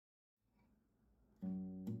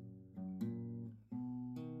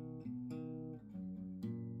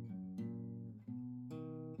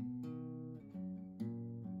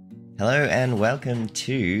Hello and welcome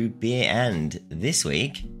to Beer and. This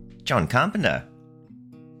week, John Carpenter.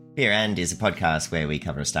 Beer and is a podcast where we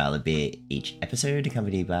cover a style of beer each episode,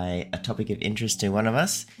 accompanied by a topic of interest to one of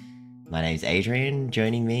us. My name's Adrian.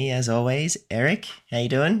 Joining me, as always, Eric. How you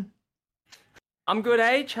doing? I'm good,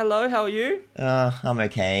 H. Hello, how are you? I'm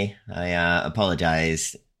okay. I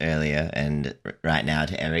apologise earlier and right now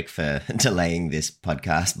to Eric for delaying this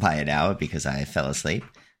podcast by an hour because I fell asleep.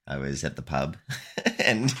 I was at the pub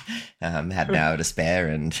and had an hour to spare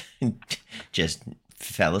and just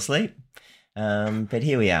fell asleep. But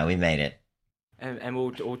here we are. We made it. And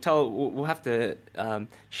we'll have to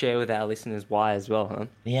share with our listeners why as well, huh?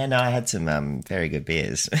 Yeah, no, I had some very good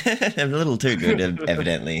beers. A little too good,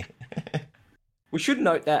 evidently. We should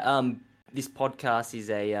note that this podcast is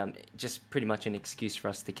a just pretty much an excuse for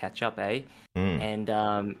us to catch up, eh?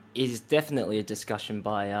 And is definitely a discussion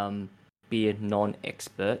by beer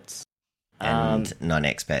non-experts. And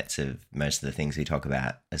non-experts of most of the things we talk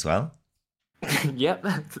about as well. Yep,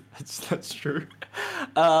 that's true.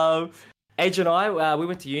 Age and I, we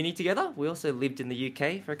went to uni together. We also lived in the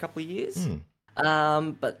UK for a couple of years.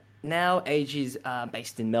 But now Age is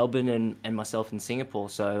based in Melbourne and myself in Singapore.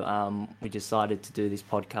 So we decided to do this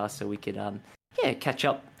podcast so we could catch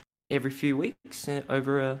up every few weeks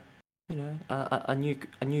over a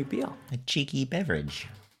new beer. A cheeky beverage.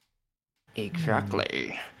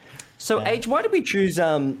 Exactly. So Age, why did we choose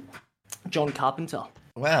John Carpenter?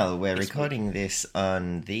 Well, we're recording this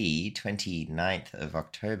on the 29th of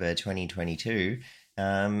October 2022,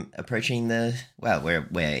 approaching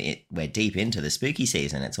we're deep into the spooky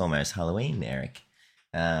season. It's almost Halloween, Eric.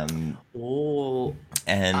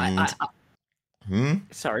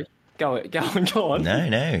 Sorry, go on.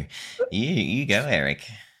 No, you go, Eric.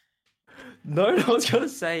 No, I was going to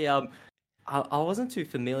say, I wasn't too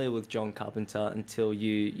familiar with John Carpenter until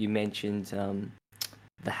you mentioned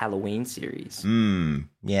the Halloween series.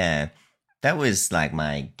 Yeah. That was like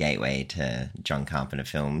my gateway to John Carpenter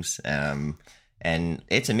films. And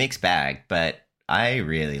it's a mixed bag, but I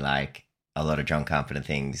really like a lot of John Carpenter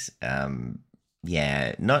things.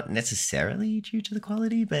 Not necessarily due to the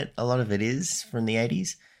quality, but a lot of it is from the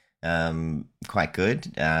 80s. Quite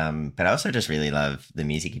good. But I also just really love the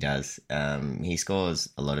music he does. He scores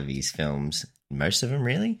a lot of his films, most of them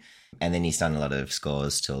really. And then he's done a lot of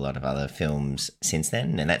scores to a lot of other films since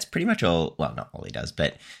then. And that's pretty much all, well, not all he does,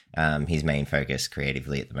 but his main focus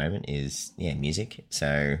creatively at the moment is, music.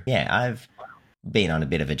 So, I've been on a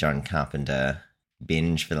bit of a John Carpenter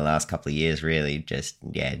binge for the last couple of years, really, just,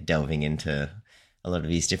 delving into a lot of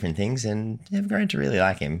his different things and have grown to really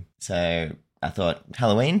like him. So I thought,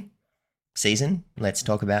 Halloween season, let's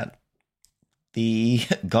talk about the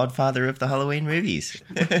godfather of the Halloween movies.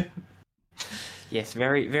 Yes,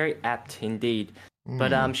 very, very apt indeed.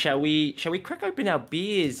 But shall we crack open our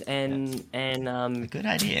beers and a good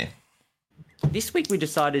idea. This week we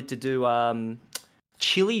decided to do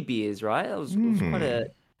chili beers, right? It was quite an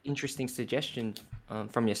interesting suggestion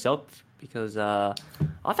from yourself because I've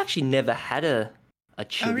actually never had a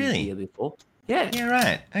chili beer before. Yeah,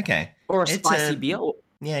 right. Okay. Or a spicy beer.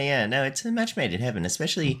 Yeah. No, it's a match made in heaven,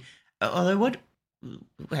 especially. Although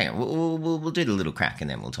hang on, we'll do the little crack and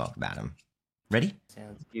then we'll talk about them. Ready?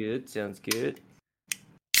 Sounds good.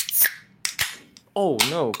 Oh,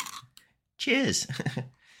 no. Cheers.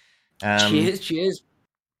 Cheers.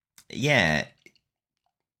 Yeah.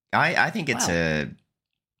 I think it's a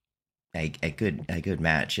good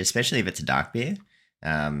match, especially if it's a dark beer.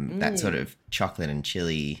 That sort of chocolate and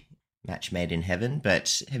chili match made in heaven.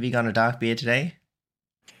 But have you gone a dark beer today?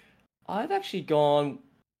 I've actually gone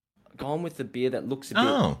with the beer that looks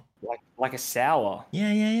a bit like a sour.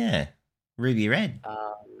 Yeah. Ruby Red.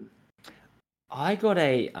 I got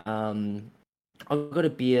a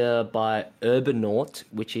beer by Urbanaut,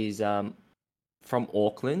 which is from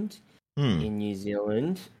Auckland in New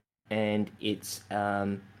Zealand, and it's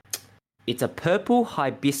a purple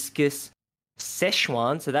hibiscus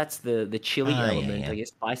Szechuan, so that's the chili element, I guess,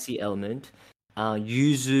 spicy element.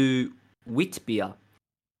 Yuzu wheat beer.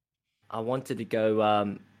 I wanted to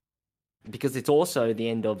go because it's also the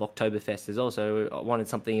end of Oktoberfest as well, so I wanted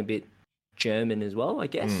something a bit German as well, I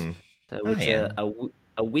guess. So it's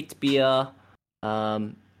a wheat beer,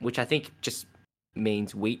 which I think just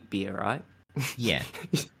means wheat beer, right? Yeah.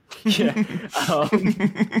 Yeah.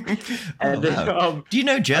 Do you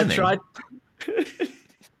know German?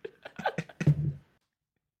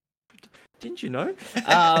 Didn't you know?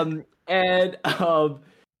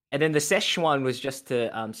 And then the Szechuan was just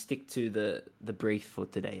to stick to the brief for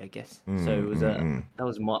today, I guess. So it was that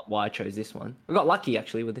was why I chose this one. I got lucky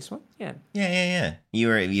actually with this one. Yeah. Yeah.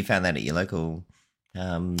 You found that at your local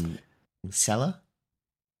cellar?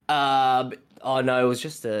 Oh no, it was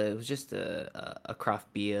just a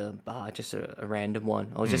craft beer bar, just a random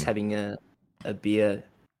one. I was just having a beer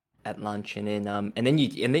at lunch, and then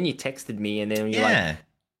you texted me, and then you're like, Yeah.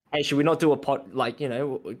 "Hey, should we not do a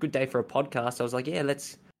a good day for a podcast?" I was like, "Yeah,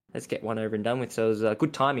 let's get one over and done with." So it was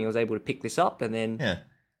good timing. I was able to pick this up, and then Yeah.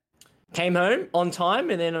 came home on time,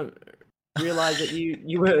 and then realized that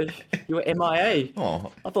you were MIA.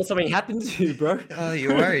 Oh. I thought something happened to you, bro. Oh,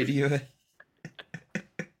 you're worried. You were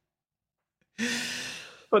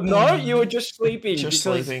But no, you were just sleeping just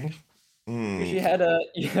because sleeping. you had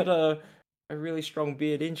a really strong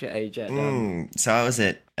beer, didn't you, AJ? So I was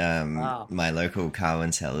at Wow. my local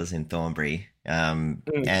Carwyn Cellars in Thornbury, Mm.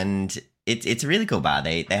 and it's a really cool bar.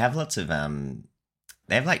 They have lots of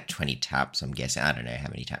they have like 20 taps. I'm guessing, I don't know how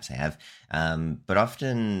many taps they have, but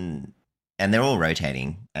often, and they're all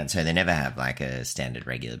rotating, and so they never have like a standard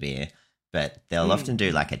regular beer, but they'll often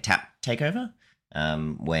do like a tap takeover,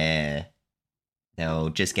 where they'll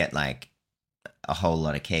just get like a whole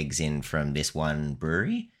lot of kegs in from this one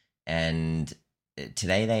brewery. And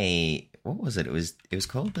today what was it? It was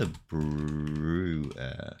called the Brewery,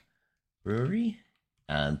 Breuery.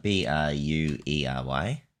 And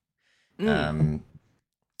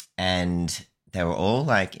they were all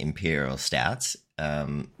like imperial stouts.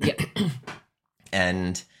 Yeah.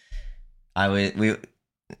 And we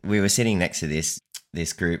were sitting next to this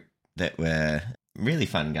group that were really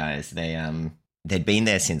fun guys. They'd been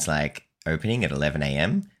there since like opening at 11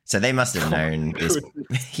 a.m. So they must have known this.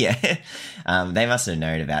 Yeah. They must have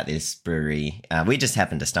known about this brewery. We just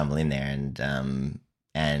happened to stumble in there,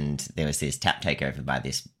 and there was this tap takeover by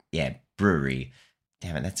this, brewery.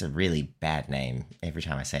 Damn it, that's a really bad name every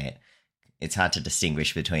time I say it. It's hard to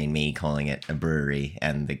distinguish between me calling it a brewery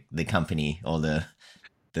and the company, or the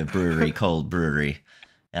brewery called brewery.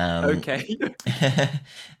 Okay.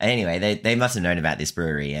 Anyway, they must have known about this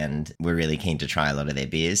brewery and were really keen to try a lot of their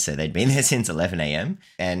beers. So they'd been there since 11 a.m.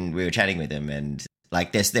 and we were chatting with them, and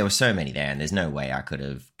like there were so many there, and there's no way I could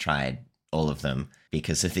have tried all of them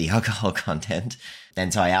because of the alcohol content.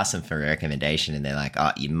 And so I asked them for a recommendation, and they're like,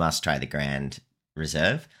 "Oh, you must try the Grand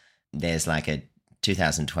Reserve. There's like a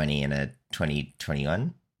 2020 and a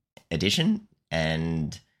 2021 edition."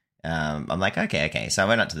 And I'm like, okay. So I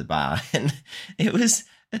went up to the bar, and it was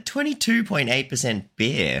a 22.8%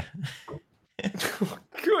 beer. Oh,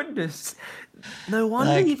 goodness. No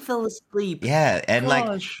wonder you fell asleep. Yeah, and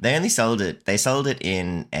Gosh. they sold it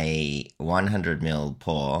in a 100 ml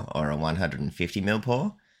pour or a 150 ml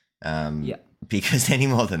pour. Because any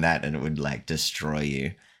more than that and it would like destroy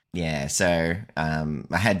you. Yeah, so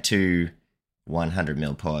I had 2 100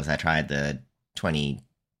 ml pours. I tried the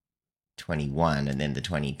 2021 and then the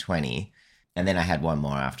 2020, and then I had one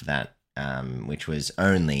more after that, which was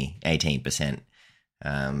only 18%.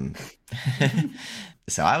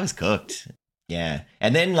 So I was cooked. Yeah.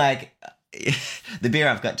 And then like the beer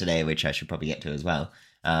I've got today, which I should probably get to as well,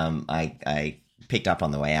 I picked up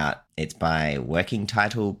on the way out. It's by Working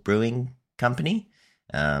Title Brewing Company,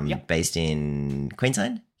 based in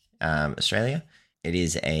Queensland, Australia. It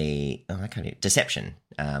is Deception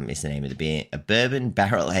is the name of the beer. A bourbon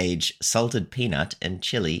barrel-aged salted peanut and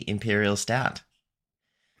chili imperial stout.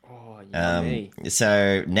 Oh, yummy.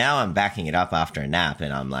 So now I'm backing it up after a nap,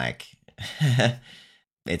 and I'm like,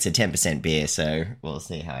 it's a 10% beer, so we'll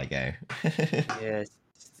see how I go. Yeah,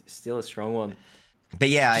 still a strong one. But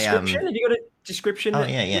yeah, description? Have you got a description? Oh,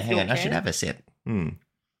 yeah. Hang on, I should have a sip. You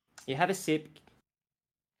have a sip.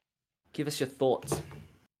 Give us your thoughts.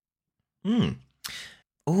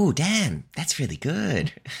 Oh, damn, that's really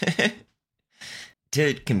good.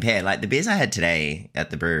 To compare, like the beers I had today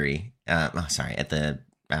at the brewery, at the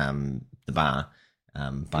bar,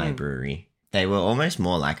 by brewery, they were almost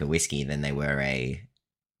more like a whiskey than they were a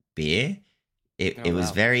beer. It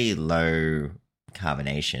was very low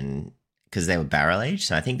carbonation because they were barrel aged,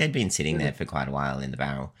 so I think they'd been sitting there for quite a while in the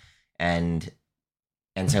barrel, and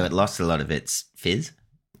so it lost a lot of its fizz,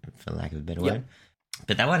 for lack of a better word.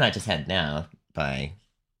 But that one I just had now by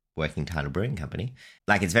Working Title Brewing Company,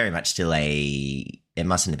 like it's very much still it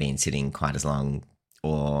mustn't have been sitting quite as long,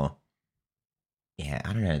 or I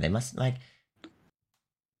don't know, they must like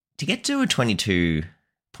to get to a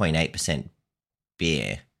 22.8%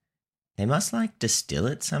 beer, they must like distill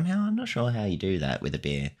it somehow. I'm not sure how you do that with a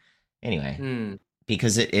beer. Anyway,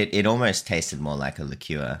 because it almost tasted more like a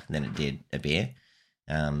liqueur than it did a beer.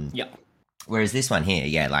 Whereas this one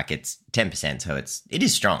here, like it's 10%, so it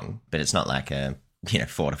is strong, but it's not like a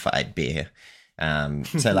fortified beer.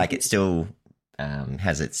 So like it still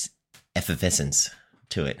has its effervescence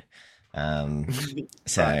to it.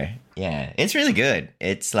 So yeah, it's really good.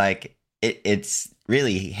 It's like it's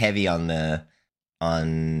really heavy on the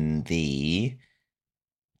on the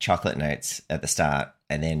chocolate notes at the start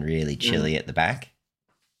and then really chili at the back.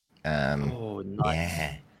 Oh, nice.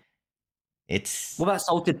 Yeah. It's... What about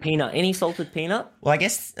salted peanut? Any salted peanut? Well, I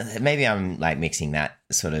guess maybe I'm like mixing that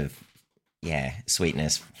sort of,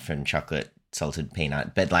 sweetness from chocolate, salted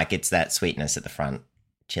peanut, but like it's that sweetness at the front,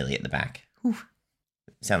 chili at the back. Whew.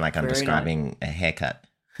 Sound like I'm Very describing a haircut.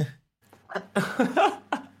 It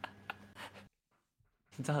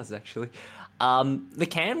does, actually. The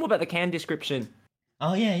can? What about the can description?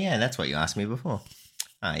 Oh, yeah, that's what you asked me before.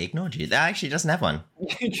 I ignored you. That actually doesn't have one.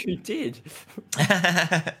 You did.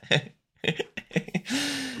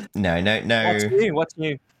 No. What's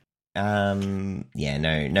new?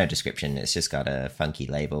 No description. It's just got a funky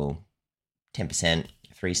label. 10%,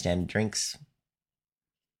 3 standard drinks.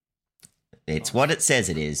 It's what it says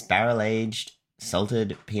it is. Barrel-aged,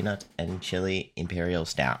 salted peanut and chili imperial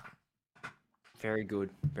stout. Very good.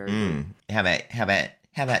 Very good. How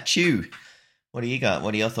about you? What do you got?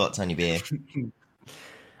 What are your thoughts on your beer?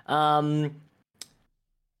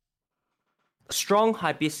 Strong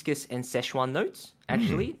hibiscus and Szechuan notes,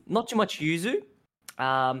 actually. Not too much yuzu.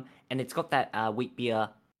 And it's got that wheat beer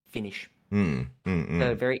finish. So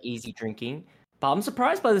very easy drinking. But I'm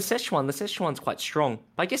surprised by the Szechuan. The Szechuan's quite strong.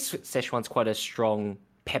 I guess Szechuan's quite a strong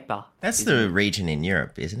pepper. That's the region in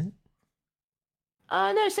Europe, isn't it?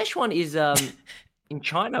 No, Szechuan is in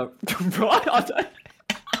China. Right? I don't...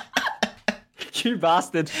 You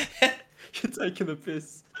bastard. You're taking the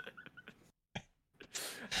piss.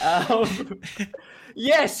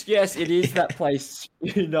 Yes, it is that place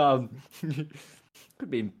in could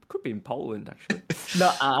be in Poland, actually.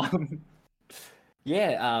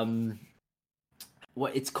 No,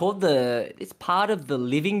 what it's called, it's part of the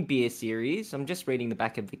Living Beer series. I'm just reading the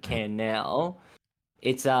back of the can now.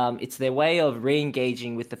 It's their way of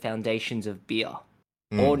re-engaging with the foundations of beer.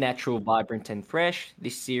 All natural, vibrant and fresh.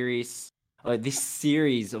 This series of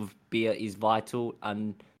beer is vital,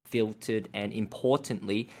 unfiltered, and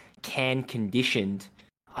importantly, can conditioned.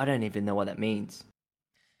 I don't even know what that means.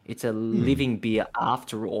 It's a living beer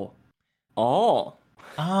after all. Oh,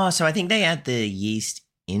 so I think they add the yeast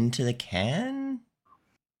into the can?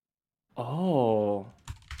 Oh.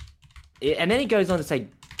 And then he goes on to say,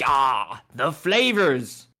 "Gah, the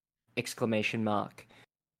flavors!" Exclamation mark.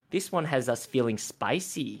 This one has us feeling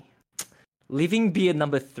spicy. Living Beer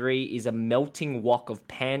number 3 is a melting wok of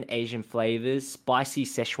pan-Asian flavors, spicy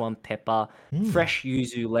Szechuan pepper, fresh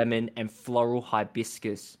yuzu lemon, and floral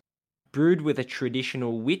hibiscus. Brewed with a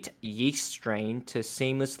traditional wit yeast strain to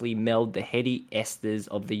seamlessly meld the heady esters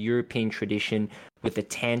of the European tradition with the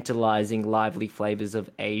tantalizing, lively flavors of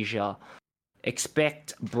Asia.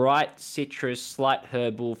 Expect bright citrus, slight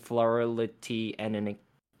herbal florality, and an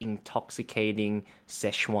intoxicating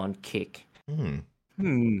Szechuan kick.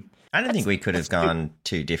 I don't think we could have gone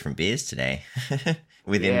 2 different beers today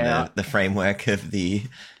within the framework of the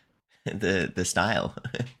style.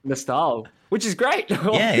 The style, which is great.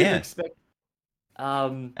 Yeah.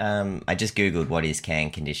 I just googled what is can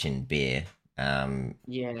conditioned beer. And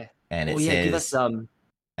it says, give us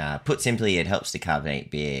put simply, it helps to carbonate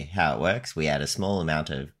beer. How it works: we add a small amount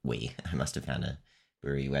of I must have found a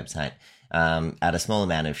brewery website. Add a small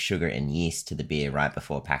amount of sugar and yeast to the beer right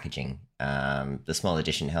before packaging. The small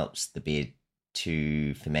addition helps the beer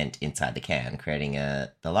to ferment inside the can, creating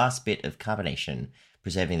the last bit of carbonation,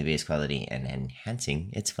 preserving the beer's quality and enhancing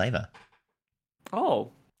its flavor.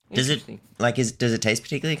 Oh, does it does it taste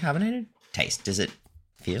particularly carbonated? Does it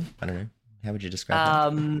feel? I don't know. How would you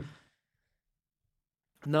describe that?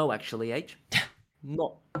 No, actually, H.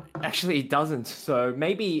 Not actually, it doesn't. So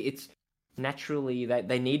maybe it's naturally that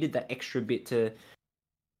they needed that extra bit to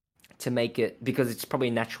make it, because it's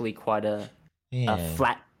probably naturally quite a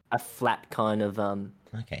flat kind of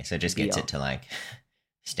Okay, so it just gets it to like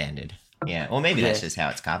standard. Yeah, or maybe that's just how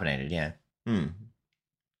it's carbonated. Yeah.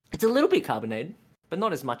 It's a little bit carbonated, but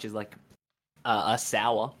not as much as like a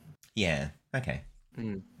sour. Yeah. Okay.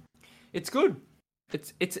 It's good.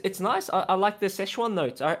 It's nice. I like the Szechuan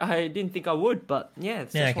notes. I didn't think I would, but the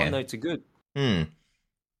Szechuan notes are good.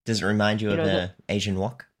 Does it remind you of the Asian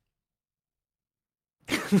wok?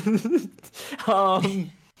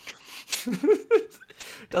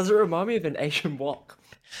 Does it remind me of an Asian wok?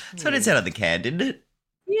 That's what it said on the can, didn't it?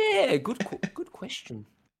 Yeah, good question.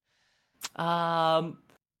 I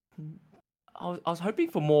was hoping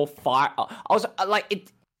for more fire. I was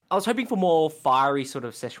hoping for more fiery sort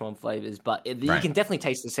of Szechuan flavors, but you can definitely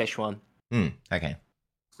taste the Szechuan. Okay.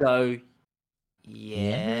 So,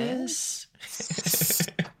 yes.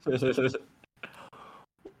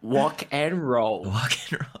 Walk and roll. Walk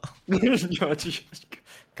and roll.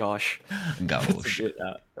 Gosh. Gosh. Shit.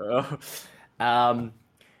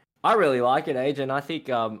 I really like it, Age, and I think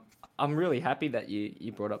I'm really happy that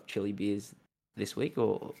you brought up chili beers this week.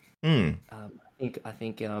 Or I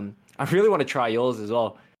think I really want to try yours as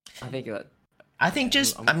well. I think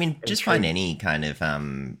just find any kind of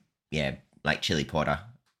like chili porter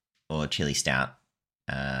or chili stout.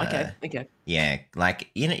 Okay. Yeah,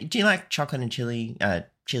 like, do you like chocolate and chili?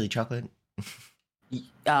 Chili chocolate.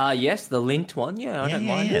 Yes, the Lindt one. Yeah, I don't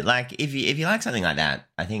mind it. Like if you like something like that,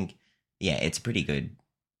 I think it's a pretty good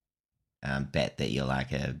bet that you'll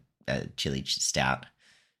like a chili stout.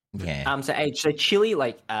 Yeah. So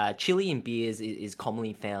chili, chili in beers is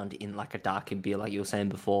commonly found in like a darker beer, like you were saying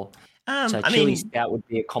before. So chili stout would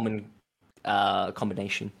be a common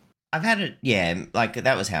combination. I've had it. Yeah, like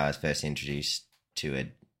that was how I was first introduced to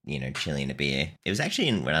it. Chili in a beer. It was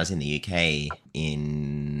actually when I was in the UK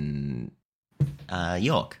in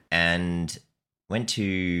York, and went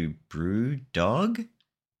to Brew Dog.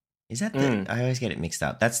 Is that the? I always get it mixed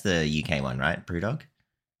up. That's the UK one, right? Brew Dog.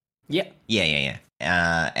 Yep. Yeah.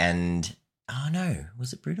 And no,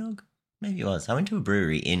 was it Brew Dog? Maybe it was. I went to a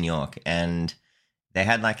brewery in York, and they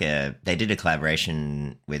had they did a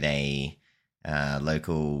collaboration with a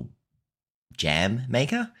local jam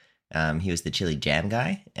maker. He was the chili jam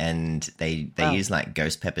guy, and they used like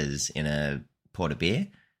ghost peppers in a porter beer,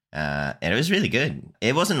 and it was really good.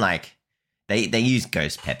 It wasn't like they used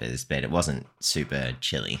ghost peppers, but it wasn't super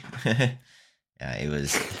chili. It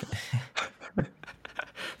was.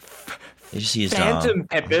 They just used phantom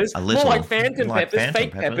peppers, a little, more like phantom peppers,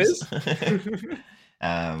 fake peppers.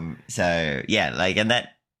 So yeah, like, and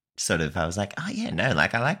that sort of, I was like, oh yeah, no,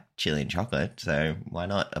 like I like chili and chocolate, so why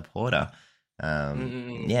not a porter?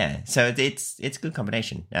 Yeah, so it's a good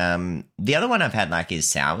combination. The other one I've had like is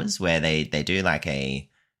sours, where they do like I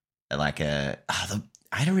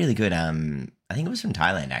had a really good I think it was from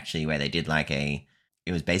Thailand actually, where they did it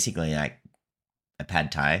was basically like a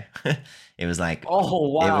pad thai. It was like, oh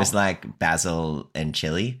wow, it was like basil and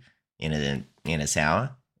chili in a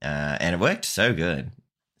sour, and it worked so good.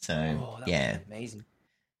 So yeah, amazing.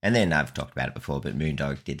 And then I've talked about it before, but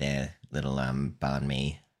Moondog did their little banh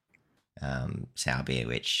mi sour beer,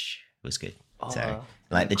 which was good. So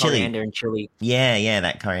like the coriander and chili. Yeah,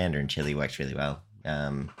 that coriander and chili works really well.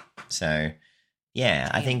 So yeah,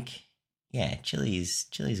 I think chili's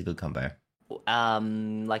a good combo.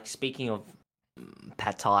 Like speaking of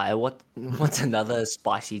pad thai, what's another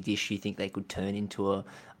spicy dish you think they could turn into a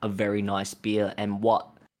very nice beer, and what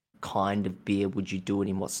kind of beer would you do it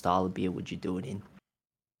in? What style of beer would you do it in?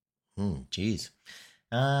 Jeez.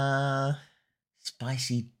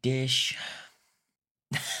 Spicy dish.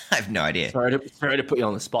 I have no idea. Sorry to put you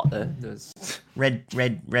on the spot there. Red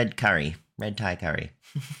curry. Red Thai curry.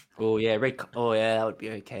 Oh yeah, that would be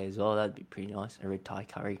okay as well. That'd be pretty nice. A red Thai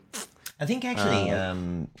curry. I think actually,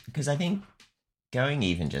 because I think going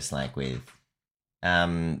even just like with,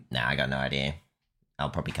 I got no idea. I'll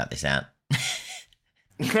probably cut this out. I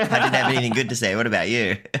didn't have anything good to say. What about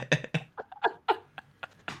you?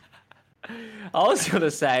 I was gonna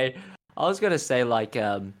say like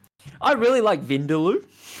I really like Vindaloo.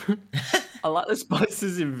 I like the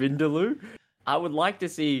spices in Vindaloo. I would like to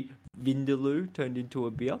see Vindaloo turned into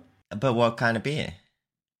a beer. But what kind of beer?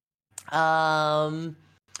 Good.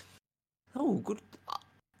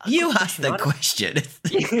 You asked the question.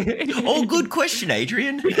 Good question,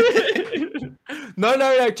 Adrian.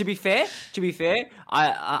 No. To be fair,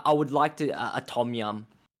 I would like to a tom yum,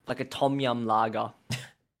 like a tom yum lager.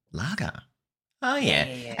 Lager. Oh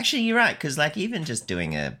yeah. Actually, you're right, because like even just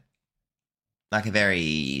doing a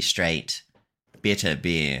very straight bitter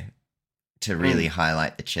beer to really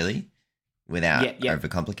highlight the chili without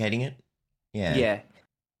overcomplicating it. Yeah. Yeah.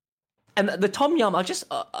 And the tom yum, I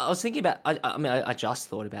was thinking about. I just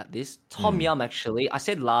thought about this tom yum. Actually, I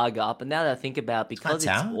said lager, but now that I think about it, because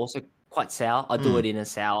it's also quite sour, I do it in a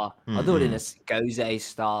sour. I do it in a gose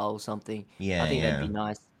style or something. Yeah, I think that'd be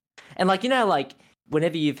nice. And like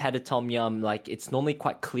whenever you've had a tom yum, like it's normally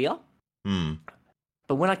quite clear.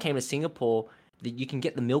 But when I came to Singapore, you can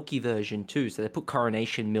get the milky version too. So they put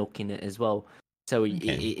Coronation milk in it as well. So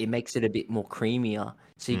it makes it a bit more creamier.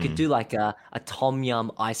 So you could do like a tom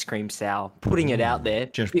yum ice cream sour. Putting it out there.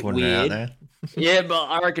 Just putting it out there. Yeah, but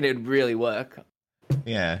I reckon it'd really work.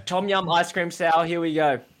 Yeah. Tom yum ice cream sour, here we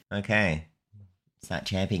go. Okay. Start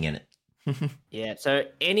championing it. Yeah, so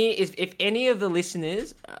if any of the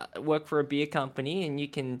listeners work for a beer company and you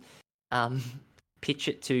can pitch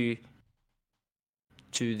it to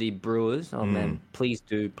the brewers, man, please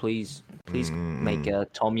make a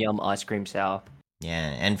tom yum ice cream sour.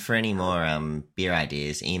 Yeah, and for any more beer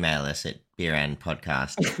ideas, email us at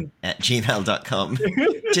beerandpodcast@gmail.com.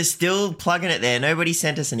 Just still plugging it there. Nobody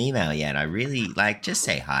sent us an email yet. I really just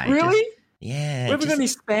say hi. Really? Yeah. Have we got any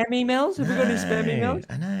spam emails?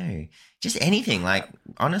 I know. Just anything. Like,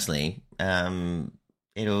 honestly,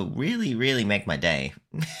 it'll really, really make my day.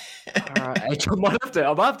 All right. I might have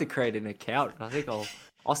to create an account. I think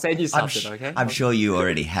I'll send you something, okay? I'm sure you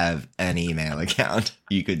already have an email account.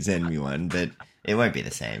 You could send me one, but it won't be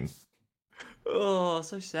the same. Oh,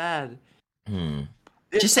 so sad.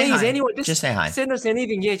 Just say hi. Anyone, just say hi. Send us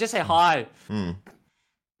anything. Yeah, just say hi.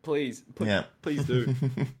 Please. Yeah. Please do.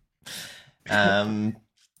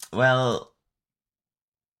 Well,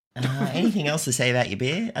 anything else to say about your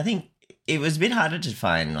beer? I think it was a bit harder to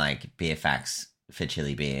find like beer facts for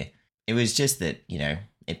chili beer. It was just that,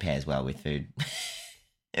 it pairs well with food.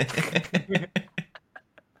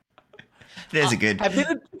 There's a good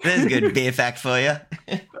beer fact for you.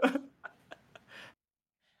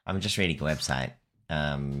 I'm just reading a website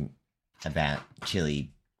about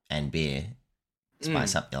chili and beer.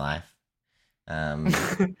 Spice up your life.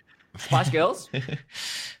 Spice Girls? Spice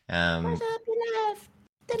up your life.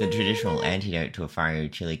 The traditional antidote to a fiery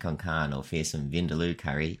chili con carne or fearsome vindaloo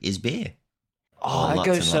curry is beer. Oh, it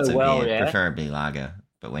goes so well, yeah. Preferably lager.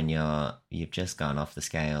 But when you've just gone off the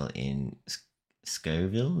scale in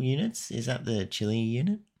Scoville units, is that the chili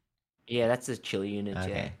unit? Yeah, that's the chili unit.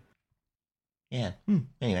 Okay. Yeah.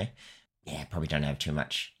 Anyway, probably don't have too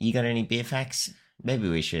much. You got any beer facts? Maybe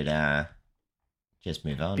we should just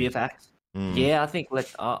move on. Beer facts. Yeah, I think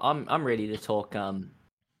I'm ready to talk. John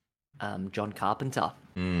Carpenter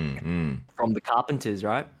from the Carpenters,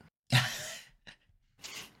 right?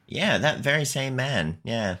 Yeah, that very same man.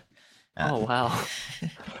 Yeah. Oh wow.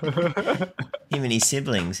 Him and his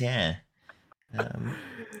siblings. Yeah.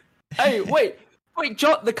 Hey, wait,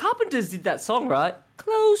 John. The Carpenters did that song, right?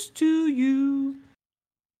 Close to you.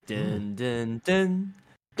 Dun dun dun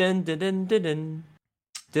dun dun dun dun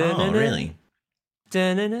dun. Oh, really?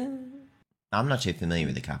 Dun dun dun. I'm not too familiar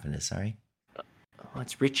with the Carpenters. Sorry. Oh,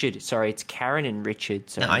 it's Richard. Sorry, it's Karen and Richard.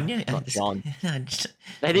 Sorry, no, I knew not John.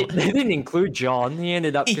 They didn't include John. He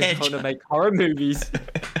ended up trying to make horror movies.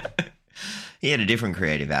 He had a different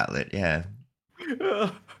creative outlet. Yeah.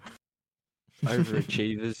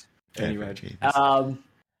 Overachievers. Anyway.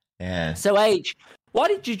 Yeah. So, H, why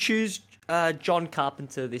did you choose John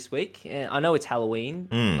Carpenter this week? I know it's Halloween,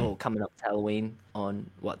 or coming up to Halloween on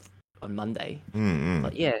Monday.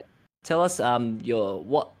 But yeah, tell us how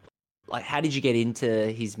did you get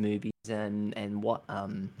into his movies and what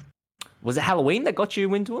was it Halloween that got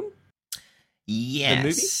you into him?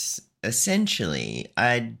 Yes, essentially.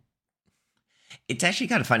 It's actually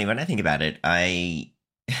kind of funny when I think about it.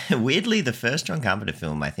 Weirdly, the first John Carpenter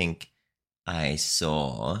film I think I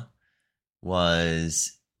saw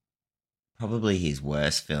was probably his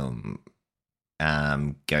worst film,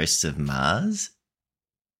 Ghosts of Mars,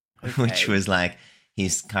 which was like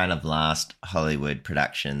his kind of last Hollywood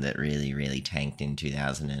production that really, really tanked in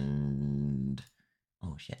 2000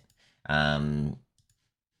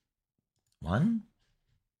 1?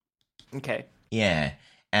 Okay. Yeah.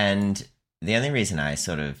 And the only reason I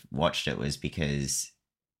sort of watched it was because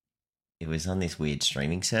it was on this weird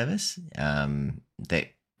streaming service that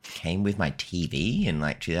came with my TV in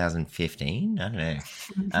like 2015. I don't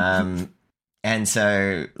know. And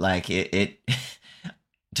so like it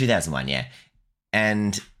 2001, yeah.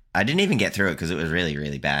 And I didn't even get through it because it was really,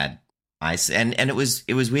 really bad. And it was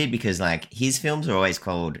weird because like his films are always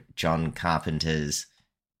called John Carpenter's,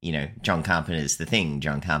 John Carpenter's The Thing,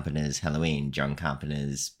 John Carpenter's Halloween, John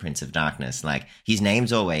Carpenter's Prince of Darkness. Like his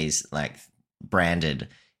name's always like branded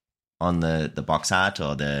on the box art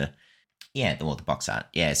or the box art.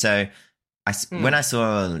 Yeah. So when I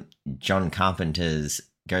saw John Carpenter's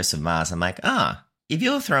Ghosts of Mars, I'm like, if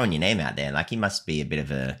you're throwing your name out there, like he must be a bit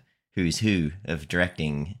of a who's who of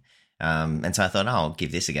directing. And so I thought, I'll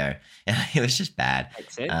give this a go. And it was just bad.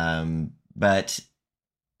 But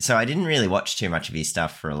so I didn't really watch too much of his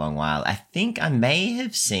stuff for a long while. I think I may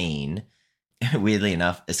have seen, weirdly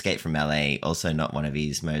enough, Escape from LA, also not one of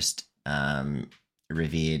his most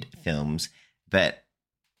revered films. But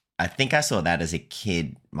I think I saw that as a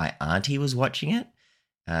kid. My auntie was watching it.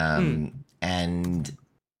 And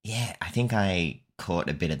yeah, I think I caught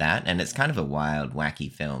a bit of that. And it's kind of a wild,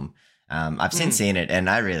 wacky film. I've since seen it and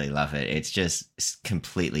I really love it. It's just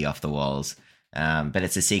completely off the walls. But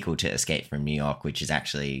it's a sequel to Escape from New York, which is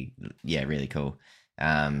actually, really cool.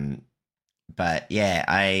 But yeah,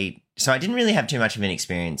 I didn't really have too much of an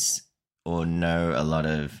experience or know a lot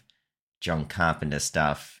of John Carpenter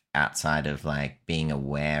stuff outside of like being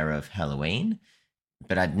aware of Halloween,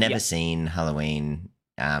 but I'd never seen Halloween,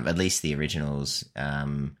 at least the originals.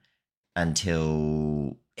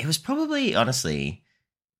 until it was probably, honestly,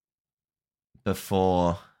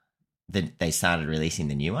 before they started releasing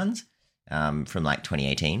the new ones from like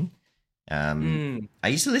 2018. I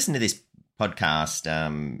used to listen to this podcast.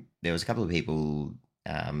 There was a couple of people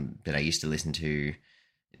that I used to listen to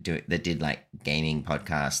that did like gaming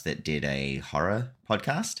podcasts that did a horror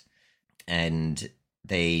podcast, and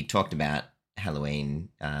they talked about Halloween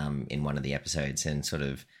in one of the episodes, and sort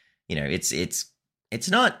of, it's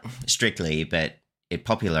not strictly, but it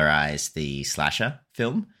popularized the slasher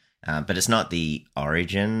film. But it's not the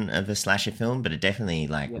origin of a slasher film, but it definitely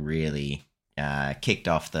really kicked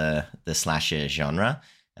off the slasher genre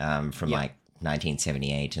from like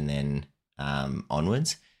 1978 and then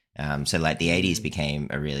onwards. So like the 80s became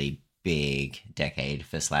a really big decade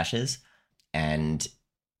for slashers, and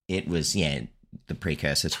it was the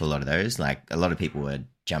precursor to a lot of those. Like a lot of people were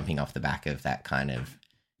jumping off the back of that kind of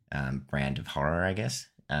brand of horror, I guess,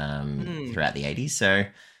 throughout the 80s.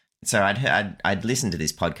 So I'd listened to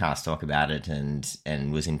this podcast talk about it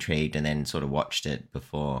and was intrigued, and then sort of watched it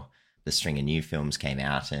before the string of new films came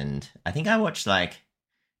out. And I think I watched like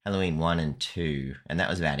Halloween 1 and 2, and that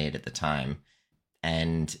was about it at the time.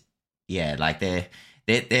 And yeah, like they're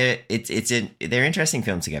interesting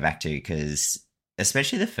films to go back to, because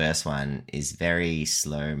especially the first one is very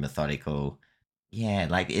slow, methodical. Yeah,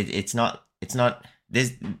 like it's not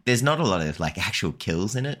there's not a lot of like actual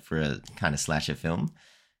kills in it for a kind of slasher film.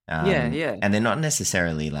 And they're not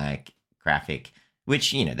necessarily like graphic,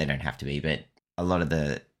 which, they don't have to be, but a lot of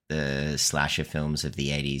the slasher films of the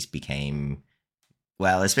 80s became,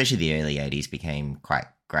 well, especially the early 80s, became quite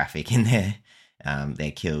graphic in their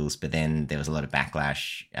kills. But then there was a lot of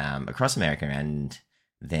backlash across America and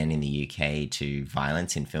then in the UK to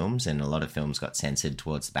violence in films, and a lot of films got censored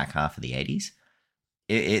towards the back half of the 80s.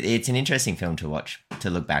 It's an interesting film to watch, to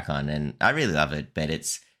look back on, and I really love it, but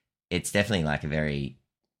it's definitely like a very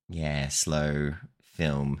slow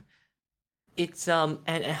film. It's and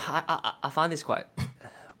I find this quite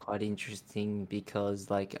interesting because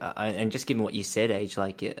and just given what you said, Age,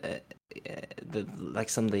 like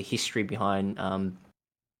some of the history behind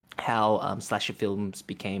how slasher films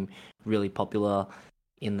became really popular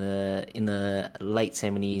in the late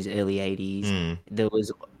 70s, early 80s. There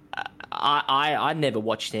was I never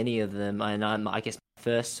watched any of them, and I guess my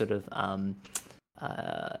first sort of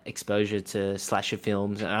exposure to slasher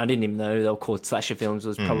films, and I didn't even know they were called slasher films,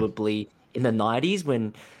 was probably in the 90s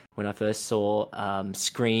when I first saw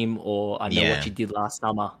Scream or I Know What You Did Last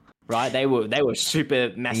Summer, right? They were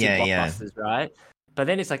super massive blockbusters, right? But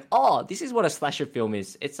then it's like, oh, this is what a slasher film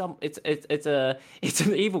is. It's an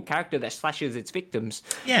evil character that slashes its victims.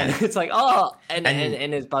 Yeah. And it's like, oh, and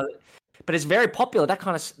it's but it's very popular.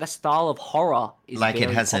 That style of horror is like,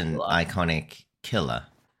 very it has popular. an iconic killer.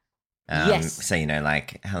 Yes. So,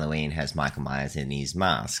 like Halloween has Michael Myers in his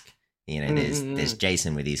mask. There's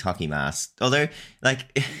Jason with his hockey mask. Although,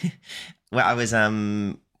 like, well, I was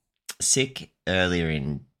sick earlier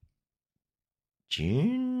in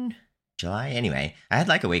July. Anyway, I had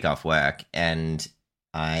like a week off work, and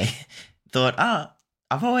I thought,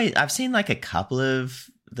 I've seen like a couple of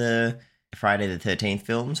the Friday the 13th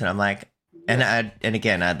films, and I'm like, and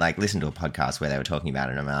again, I'd like listened to a podcast where they were talking about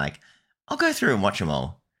it, and I'm like, I'll go through and watch them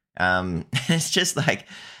all. It's just like,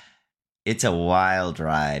 it's a wild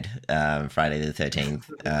ride, Friday the 13th,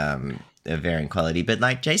 of varying quality. But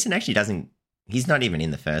like, Jason actually he's not even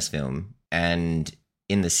in the first film. And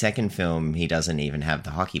in the second film, he doesn't even have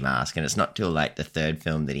the hockey mask. And it's not till like the third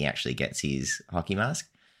film that he actually gets his hockey mask.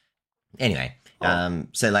 Anyway,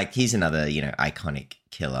 so like, he's another, iconic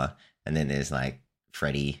killer. And then there's like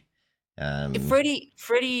Freddy. Freddy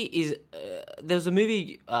is, there's a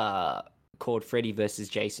movie called Freddy versus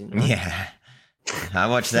Jason, right? Yeah. I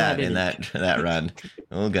watched that in that run.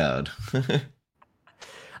 Oh God.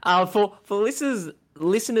 For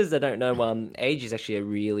listeners that don't know, Age is actually a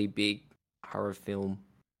really big horror film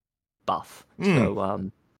buff.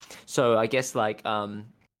 So I guess like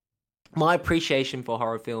my appreciation for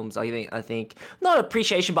horror films, I think not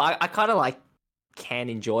appreciation, but I kind of like can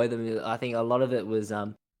enjoy them. I think a lot of it was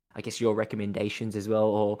I guess your recommendations as well,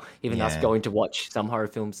 or even us going to watch some horror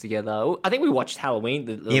films together. I think we watched Halloween.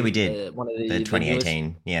 We did. One of the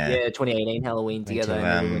 2018. Yeah, 2018 Halloween together. To,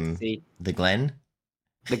 we went to see the Glen.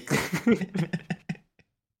 We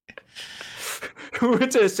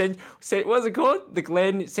went to what's it called? The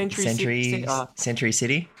Glen Century City. Century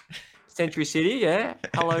City. Century City. Yeah.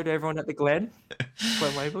 Hello to everyone at the Glen.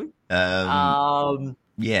 Glen Waverley.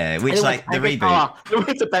 Yeah, which like the reboot. We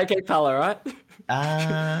went to Pancake Parlor, right?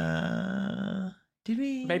 Did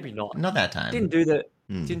we? Maybe not. Not that time. Didn't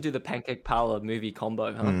do the Pancake Parlor movie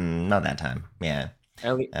combo, huh? Not that time. Yeah.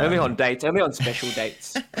 Only on dates. Only on special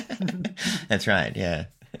dates. That's right. Yeah.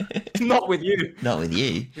 Not with you. Not with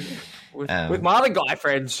you. With my other guy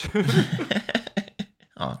friends.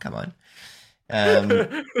 Oh, come on.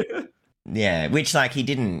 Yeah, which like he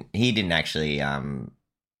didn't actually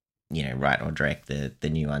write or direct the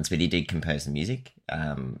new ones, but he did compose the music.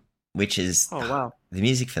 Which is wow. The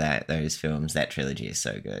music for those films, that trilogy is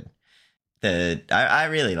so good. I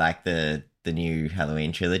really like the new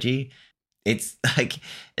Halloween trilogy. It's like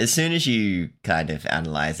as soon as you kind of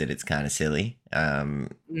analyze it, it's kind of silly.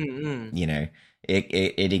 You know,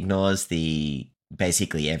 it ignores the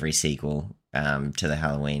basically every sequel to the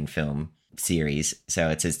Halloween film series. So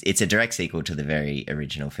it's a direct sequel to the very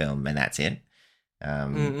original film, and that's it.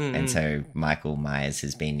 And so Michael Myers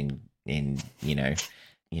has been in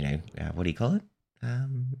what do you call it?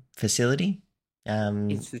 Facility.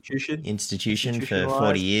 Institution for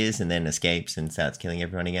 40 years, and then escapes and starts killing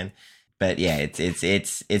everyone again. But yeah,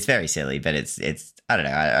 it's very silly, but it's I don't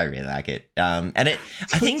know, I really like it. And I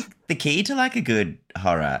think the key to like a good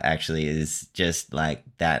horror actually is just like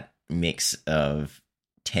that mix of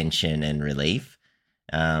tension and release.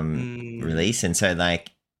 And so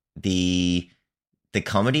like the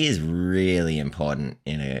comedy is really important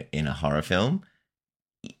in a horror film.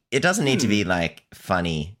 It doesn't need to be like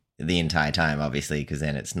funny the entire time, obviously, because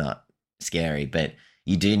then it's not scary, but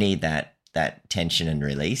you do need that tension and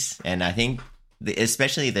release. And I think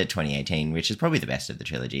especially the 2018, which is probably the best of the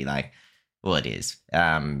trilogy, like, well, it is,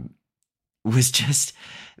 was just,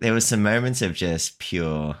 there was some moments of just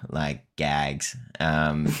pure like gags.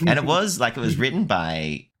 And it was written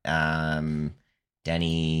by Danny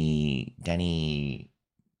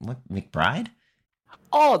McBride.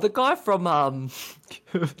 Oh, the guy from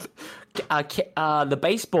the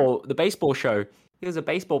baseball show. He was a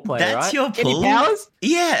baseball player, That's right? your pull? Kenny Powers?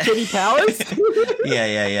 Yeah. Kenny Powers?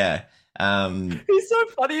 Yeah. He's so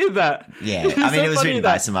funny in that. Yeah, I mean, it was written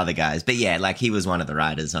by some other guys, but yeah, like he was one of the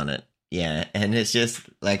writers on it. Yeah, and it's just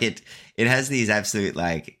like it has these absolute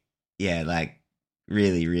like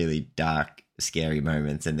really, really dark, scary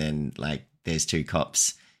moments, and then like there's two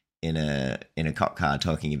cops in a cop car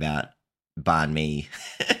talking about banh mi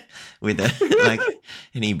with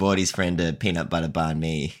and he bought his friend a peanut butter banh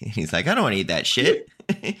mi. He's like, I don't want to eat that shit.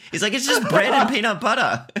 He's like, it's just bread and peanut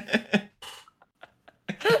butter.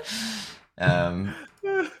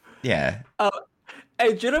 Yeah.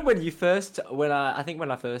 Hey, do you know when I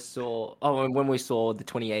first saw, when we saw the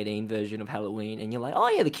 2018 version of Halloween, and you're like, oh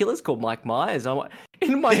yeah, the killer's called Mike Myers. I'm like,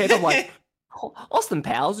 in my head, I'm like, Austin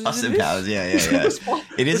Powers. Yeah.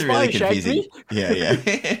 It is really confusing. Yeah.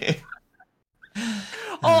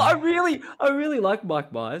 I really like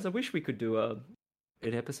Mike Myers. I wish we could do an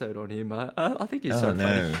episode on him. I think he's so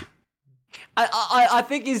funny. I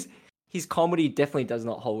think his comedy definitely does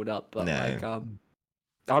not hold up. But like,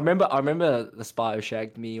 I remember The Spy Who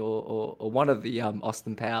Shagged Me, or one of the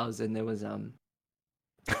Austin Powers, and there was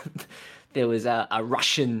there was a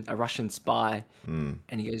Russian spy, and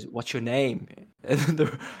he goes, "What's your name?" And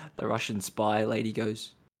the Russian spy lady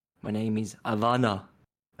goes, "My name is Ivana."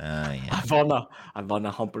 Yeah. Ivana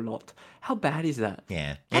Humpelot. How bad is that?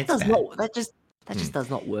 Yeah, that just does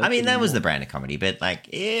not work. I mean, anymore. that was the brand of comedy, but like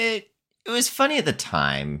it was funny at the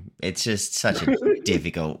time. It's just such a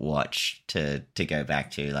difficult watch to go back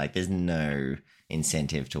to. Like, there's no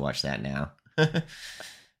incentive to watch that now.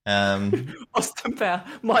 Austin Powers,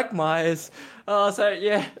 Mike Myers. So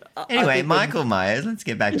yeah. Anyway, Michael Myers. Let's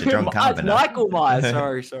get back to John Carpenter. Michael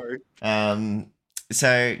Myers. Sorry.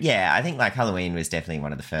 So yeah, I think like Halloween was definitely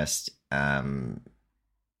one of the first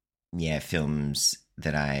films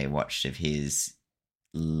that I watched of his,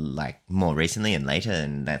 like more recently and later,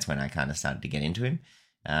 and that's when I kind of started to get into him.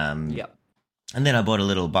 Yep. And then I bought a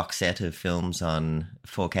little box set of films on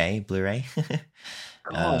 4K Blu-ray.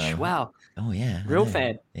 Gosh, wow. Oh yeah, real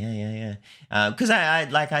fan. Yeah. Because I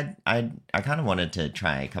kind of wanted to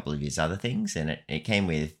try a couple of his other things, and it came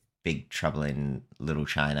with Big Trouble in Little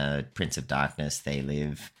China, Prince of Darkness, They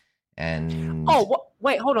Live, and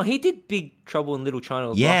wait, hold on. He did Big Trouble in Little China.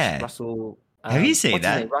 With Russell. Have you seen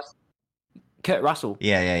that? Kurt Russell.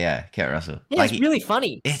 Yeah. Kurt Russell. Yeah, like, it's really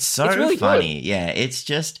funny. It's really funny. Good. Yeah, it's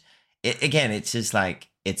just it's just like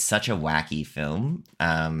it's such a wacky film.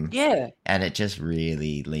 Yeah, and it just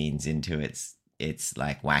really leans into its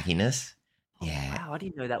like wackiness. Yeah. Wow, I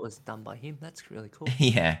didn't know that was done by him. That's really cool.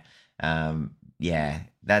 Yeah.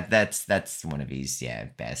 That's one of his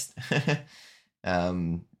best.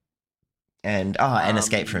 And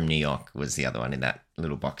Escape from New York was the other one in that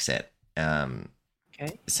little box set.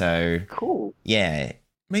 Okay. So cool. Yeah,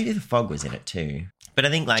 maybe The Fog was in it too. But I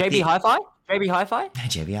think like JB Hi-Fi. JB Hi-Fi.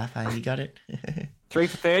 JB Hi-Fi, you got it. 3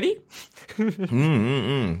 for 30.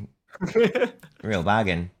 Real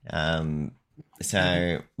bargain.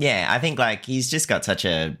 So yeah, I think like he's just got such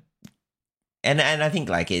a, and I think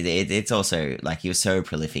like it's also like he was so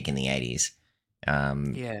prolific in the 80s,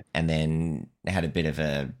 Yeah. and then had a bit of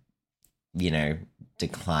a, you know,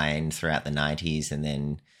 decline throughout the 90s, and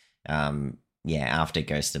then yeah, after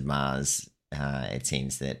Ghost of Mars, it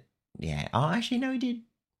seems that yeah, oh actually no, he did,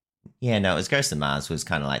 yeah, no, it was Ghost of Mars was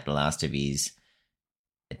kind of like the last of his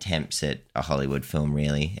attempts at a Hollywood film,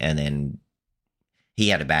 really, and then he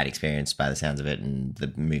had a bad experience by the sounds of it, and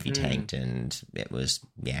the movie tanked, and it was,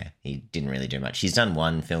 yeah, he didn't really do much. He's done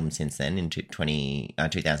one film since then in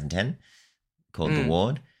 2010 called The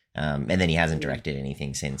Ward, and then he hasn't directed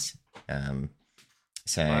anything since.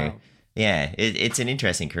 So, Wow. yeah, it's an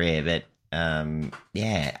interesting career, but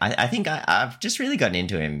yeah, I think I've just really gotten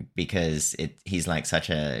into him because he's like such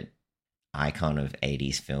a icon of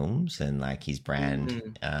 80s films, and like his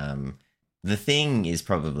brand. The Thing is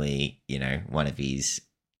probably, you know, one of his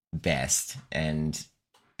best. And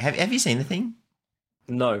have you seen The Thing?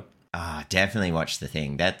 No. Ah, definitely watch The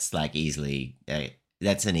Thing. That's like easily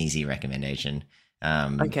that's an easy recommendation.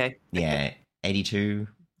 Okay. Yeah, 82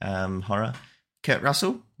 horror. Kurt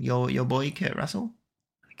Russell, your boy Kurt Russell.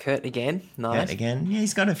 Kurt again. Kurt Nice. again. Yeah,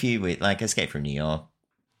 he's got a few with like Escape from New York,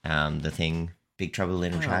 The Thing, Big Trouble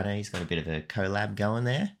in Little China. He's got a bit of a collab going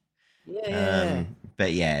there. Yeah.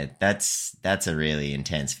 But yeah, that's a really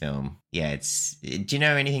intense film. Yeah, it's. Do you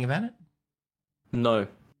know anything about it? No.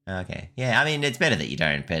 Okay, yeah. I mean, it's better that you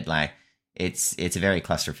don't. But like, it's a very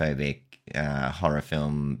claustrophobic horror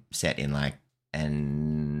film set in like I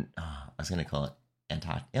was going to call it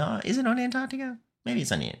Antarctica. Oh, is it on Antarctica? Maybe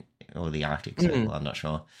it's on or the Arctic Circle. I'm not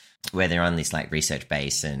sure. Where they're on this like research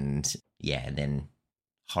base, and yeah, and then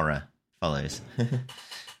horror follows.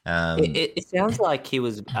 It sounds like he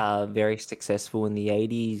was very successful in the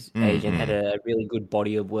 80s, age, and had a really good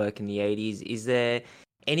body of work in the 80s. Is there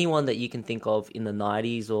anyone that you can think of in the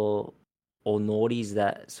 90s or noughties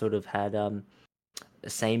that sort of had the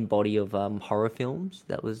same body of horror films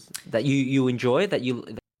that you enjoy, that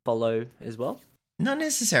you follow as well? Not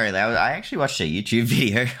necessarily. I actually watched a YouTube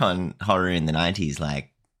video on horror in the 90s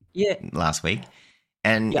like last week,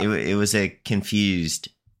 and it was a confused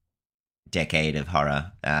decade of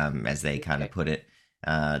horror, as they kind of put it.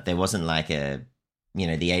 There wasn't like the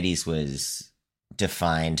 80s was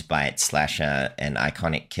defined by its slasher and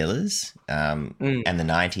iconic killers, and the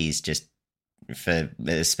 90s just, for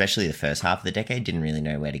especially the first half of the decade, didn't really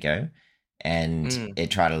know where to go, and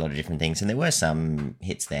it tried a lot of different things, and there were some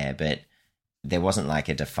hits there, but there wasn't like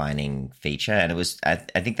a defining feature, and it was I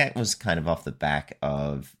think that was kind of off the back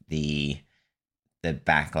of the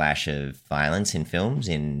backlash of violence in films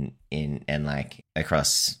in and like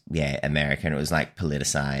across America, and it was like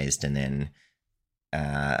politicized, and then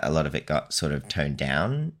a lot of it got sort of toned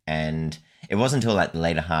down, and it wasn't until like the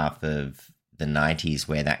later half of the 90s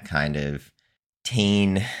where that kind of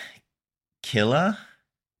teen killer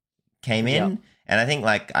came in. And I think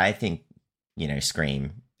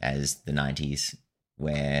Scream as the 90s,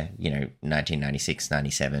 where 1996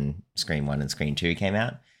 97 Scream 1 and Scream 2 came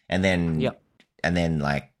out, and then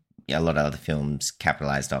like a lot of other films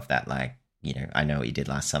capitalized off that, like I Know What You Did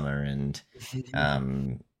Last Summer, and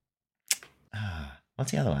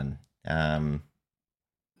what's the other one?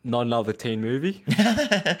 Not another teen movie.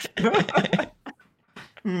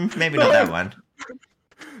 Maybe not that one.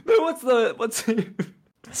 No, what's the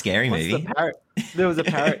Scary movie? The parrot? There was a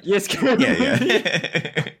parrot. Yes, scary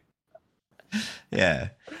movie. Yeah.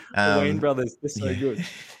 The Wayne brothers, they're so good.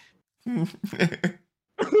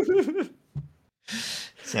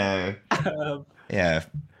 So, yeah.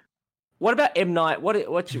 What about M. Night? What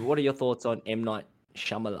are your thoughts on M. Night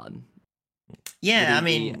Shyamalan? Yeah, I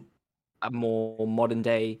mean, a more modern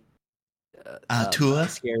day tour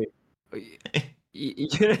scary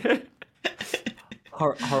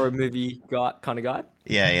horror movie guy, kind of guy.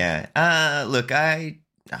 Yeah. Look, I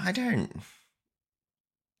don't.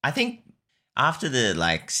 I think after the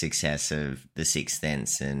like success of The Sixth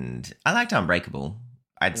Sense, and I liked Unbreakable.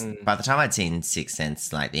 By the time I'd seen Sixth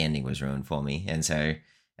Sense, like the ending was ruined for me, and so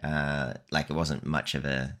like it wasn't much of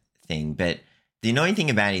a thing. But the annoying thing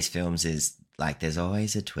about his films is like there's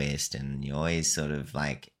always a twist, and you always sort of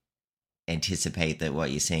like anticipate that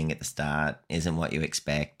what you're seeing at the start isn't what you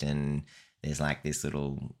expect, and there's like this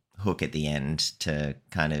little hook at the end to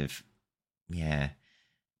kind of I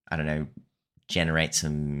don't know, generate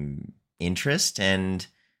some interest. And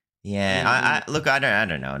I look, I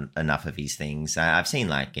don't know enough of his things. I've seen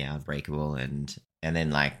like Unbreakable, and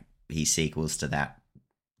then like his sequels to that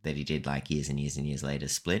he did like years and years and years later,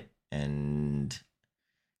 Split and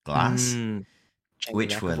Glass,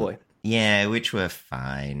 which were Yeah, which were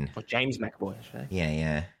fine. Or James McAvoy, I should say.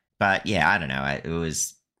 Yeah. But yeah, I don't know. It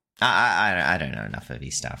was I don't know enough of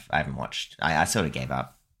his stuff. I haven't watched. I sort of gave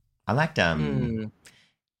up. I liked Mm.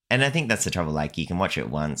 and I think that's the trouble. Like you can watch it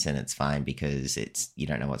once and it's fine because you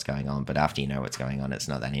don't know what's going on. But after you know what's going on, it's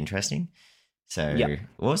not that interesting. So Yep.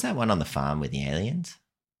 what was that one on the farm with the aliens?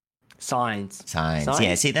 Signs. Signs.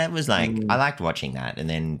 Yeah. See, that was like I Mm. liked watching that, and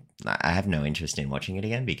then I have no interest in watching it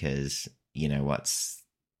again because you know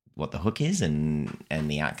what the hook is and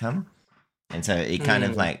the outcome, and so it kind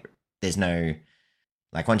of Mm. like there's no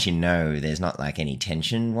like once you know there's not like any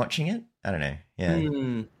tension watching it. I don't know. Yeah.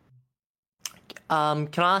 Mm.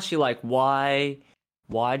 Can I ask you, like, why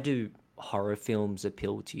do horror films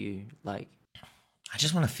appeal to you? Like, I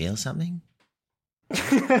just want to feel something.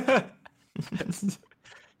 just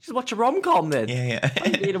watch a rom com then. Yeah. Why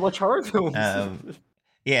do you need to watch horror films?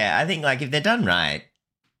 Yeah, I think like if they're done right,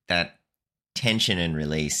 that tension and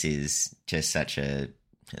release is just such a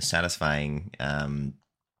satisfying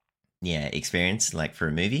experience like for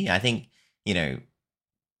a movie. I think, you know,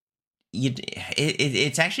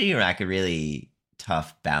 it's actually like a really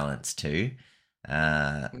tough balance too.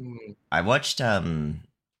 Mm. I watched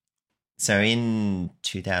so in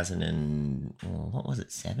 2000 and what was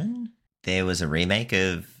it, 7? There was a remake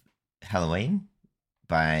of Halloween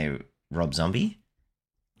by Rob Zombie.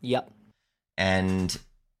 Yep. And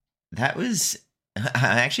that was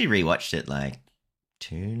I actually rewatched it like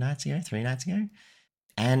 3 nights ago.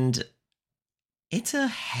 And it's a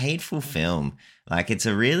hateful film. Like it's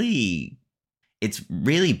really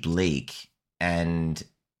bleak and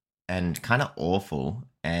kind of awful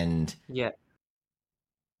Yeah.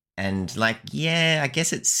 and like yeah, I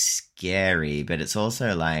guess it's scary, but it's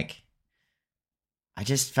also like I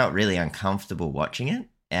just felt really uncomfortable watching it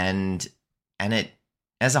and it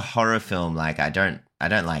as a horror film like I don't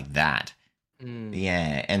like that. Mm.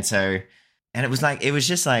 Yeah, and it was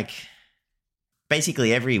just like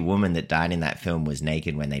basically every woman that died in that film was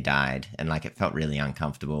naked when they died and like it felt really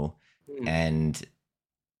uncomfortable Mm.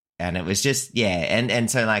 and it was just yeah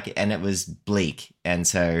and so like and it was bleak and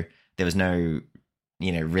so there was no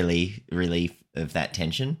you know really relief of that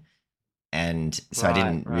tension and so I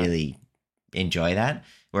didn't really enjoy that,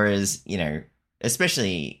 whereas you know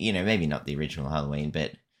especially you know maybe not the original Halloween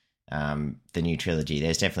but the new trilogy,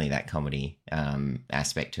 there's definitely that comedy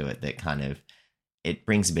aspect to it that kind of it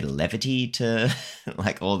brings a bit of levity to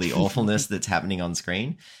like all the awfulness that's happening on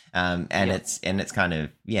screen. It's kind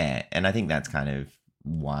of, yeah. And I think that's kind of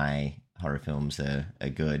why horror films are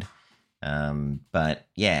good. But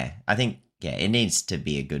yeah, I think, yeah, it needs to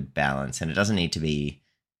be a good balance and it doesn't need to be,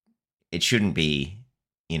 it shouldn't be,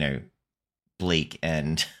 you know, bleak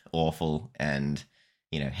and awful and,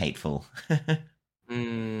 you know, hateful.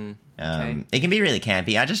 Okay. It can be really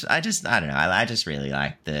campy. I don't know. I just really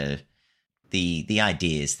like the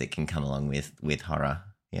ideas that can come along with horror.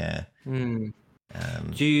 Yeah. Mm.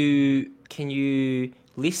 Um, Can you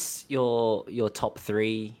list your top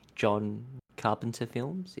 3 John Carpenter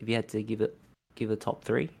films if you had to give a top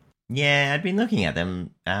 3? yeah, I'd been looking at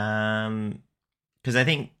them. Because I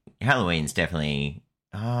think Halloween's definitely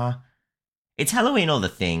it's Halloween or The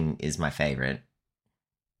Thing is my favorite.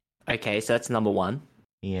 Okay, so that's number 1.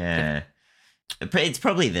 Yeah. It's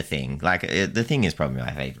probably The Thing. Like The Thing is probably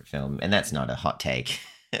my favorite film, and that's not a hot take.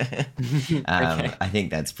 Okay. I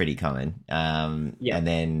think that's pretty common. Yeah. And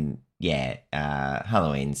then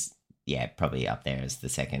Halloween's probably up there as the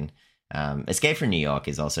second. Escape from New York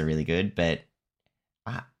is also really good, but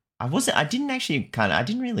I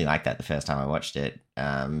didn't really like that the first time I watched it.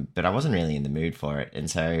 But I wasn't really in the mood for it, and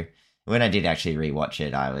so when I did actually rewatch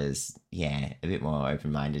it, I was a bit more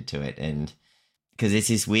open minded to it, and because it's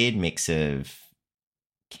this weird mix of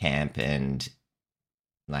camp and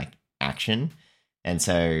like action, and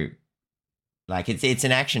so like it's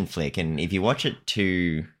an action flick, and if you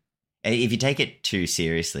if you take it too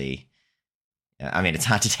seriously, I mean it's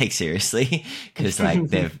hard to take seriously because like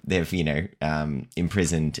they've you know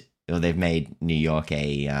imprisoned or they've made New York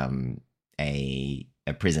a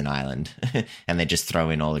prison island and they just throw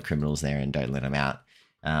in all the criminals there and don't let them out.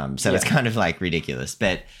 So it's kind of like ridiculous,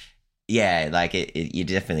 but yeah, like you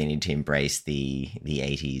definitely need to embrace the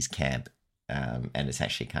 80s camp, and it's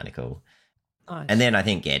actually kind of cool. Nice. And then I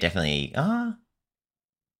think definitely.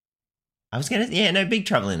 Big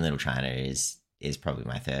Trouble in Little China is probably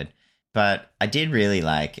my third, but I did really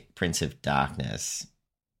like Prince of Darkness,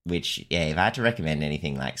 which if I had to recommend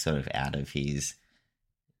anything like sort of out of his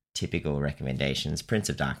typical recommendations, Prince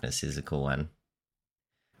of Darkness is a cool one.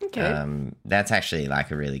 Okay. That's actually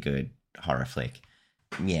like a really good horror flick.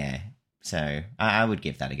 Yeah, so I would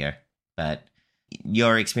give that a go. But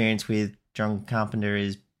your experience with John Carpenter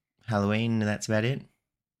is Halloween. That's about it.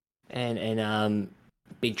 And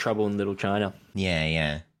Big Trouble in Little China.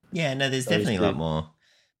 Yeah. No, there's Those definitely a two. lot more.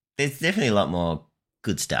 There's definitely a lot more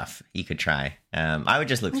good stuff you could try. I would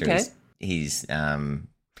just look through Okay. his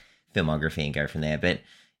filmography and go from there. But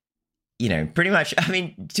pretty much. I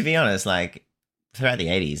mean, to be honest, like throughout the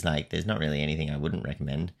 '80s, like there's not really anything I wouldn't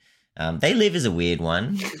recommend. They Live is a weird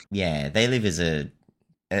one. Yeah, They Live is a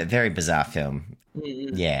very bizarre film.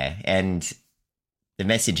 Mm-hmm. Yeah, and the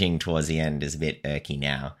messaging towards the end is a bit irky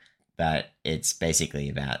now, but it's basically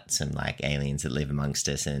about some like aliens that live amongst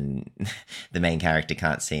us, and the main character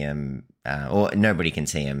can't see him, or nobody can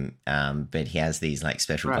see him, but he has these like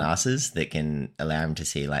special glasses that can allow him to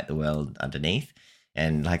see like the world underneath,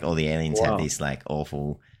 and like all the aliens have this like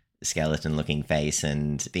awful skeleton-looking face,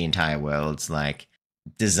 and the entire world's like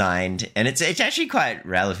designed, and it's actually quite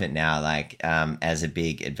relevant now, like as a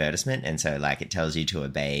big advertisement, and so like it tells you to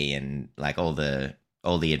obey, and like all the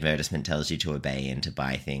advertisement tells you to obey and to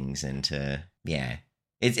buy things and to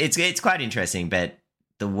it's quite interesting, but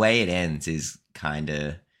the way it ends is kind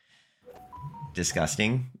of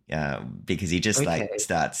disgusting because he just like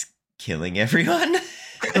starts killing everyone.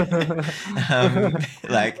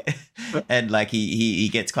 Like and like he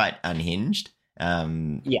gets quite unhinged.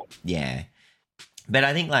 Yeah. But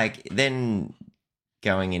I think like then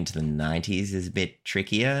going into the 90s is a bit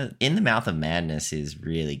trickier. In the Mouth of Madness is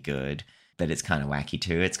really good, but it's kind of wacky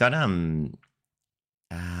too. It's got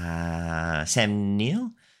Sam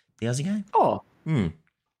Neill, the Aussie guy. Oh.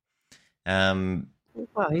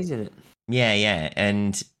 Wow, he's in it. Yeah,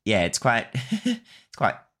 and yeah, it's quite it's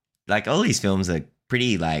quite like all these films are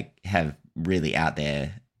pretty like have really out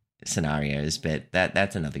there scenarios, but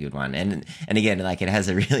that's another good one. And again, like it has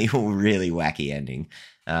a really really wacky ending.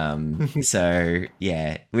 So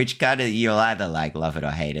yeah, which kind of you'll either like love it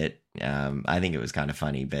or hate it. I think it was kind of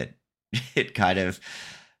funny, but it kind of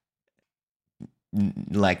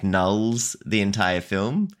like nulls the entire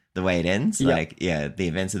film the way it ends. Yep. Like the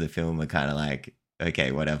events of the film are kind of like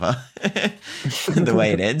okay, whatever. The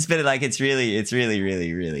way it ends, but like it's really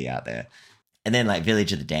really out there. And then like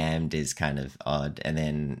Village of the Damned is kind of odd, and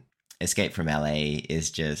then Escape from LA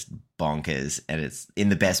is just bonkers, and it's in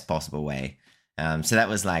the best possible way. So that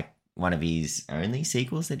was like one of his only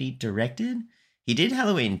sequels that he directed. He did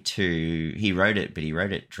Halloween 2. He wrote it, but he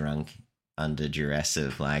wrote it drunk under duress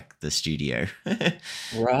of like the studio.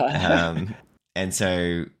 Right. And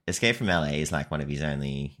so Escape from LA is like one of his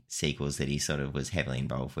only sequels that he sort of was heavily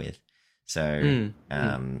involved with. So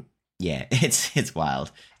yeah, it's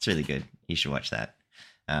wild. It's really good. You should watch that.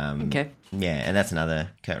 Okay. Yeah, and that's another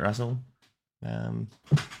Kurt Russell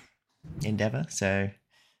endeavor. So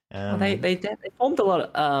well, they formed a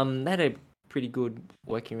lot of they had a pretty good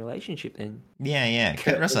working relationship then. Yeah.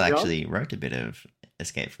 Kurt Russell actually wrote a bit of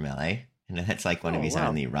Escape from LA, and that's like one of his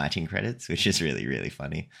only writing credits, which is really really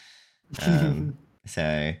funny.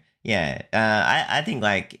 So yeah, I think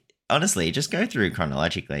like honestly, just go through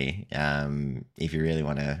chronologically if you really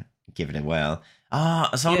want to give it a whirl.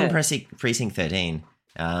 Assault on Precinct 13.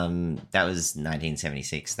 That was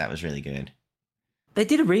 1976. That was really good. They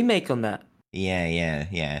did a remake on that.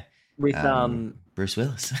 Yeah. With Bruce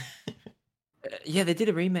Willis. Yeah, they did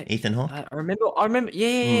a remake. Ethan Hawke. I remember.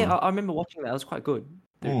 Yeah. I remember watching that. It was quite good.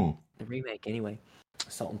 The remake, anyway.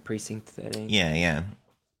 Assault on Precinct 13. Yeah.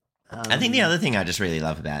 I think the other thing I just really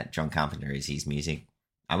love about John Carpenter is his music.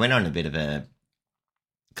 I went on a bit of a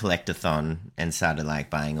collectathon and started like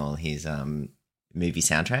buying all his movie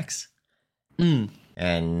soundtracks.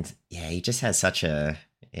 And yeah, he just has such a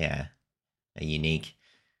unique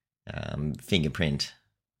fingerprint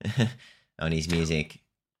on his music.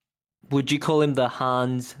 Would you call him the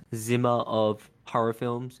Hans Zimmer of horror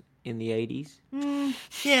films in the 80s?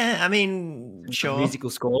 Yeah, I mean, sure. Musical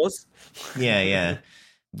scores. Yeah.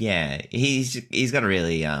 He's got a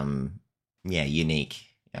really unique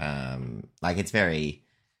like it's very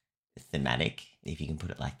thematic, if you can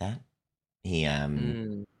put it like that. He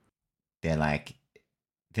they're like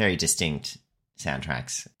very distinct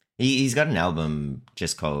soundtracks. He's got an album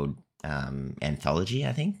just called Anthology,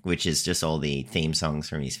 I think, which is just all the theme songs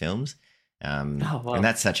from his films. And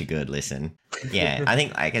that's such a good listen. Yeah, I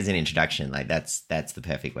think like as an introduction, like that's the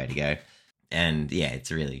perfect way to go. And yeah,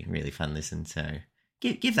 it's a really really fun listen. So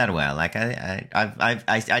give that a whirl. Like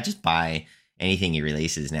I just buy anything he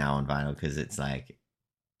releases now on vinyl because it's like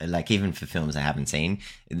even for films I haven't seen,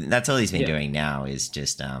 that's all he's been doing now is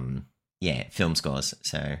just film scores.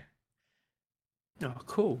 So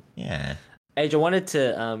cool. Yeah. Age, I wanted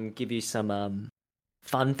to give you some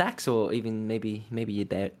fun facts, or even maybe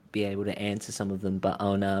you'd be able to answer some of them. But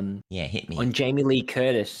on hit me on Jamie Lee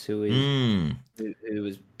Curtis, who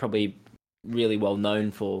was probably really well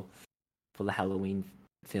known for the Halloween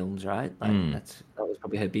films, right? Like that was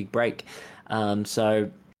probably her big break. So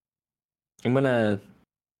I'm gonna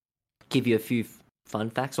give you a few fun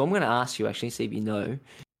facts. So I'm gonna ask you actually, see if you know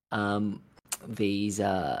these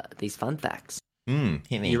fun facts.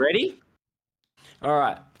 Hit me. You ready? All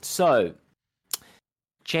right. So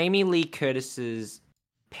Jamie Lee Curtis's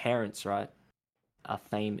parents, right, are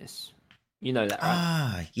famous. You know that, right?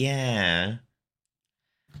 Ah, yeah.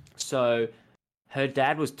 So her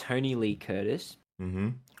dad was Tony Lee Curtis. Mm-hmm.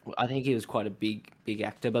 I think he was quite a big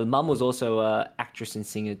actor, but mum was also a actress and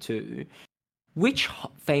singer too. Which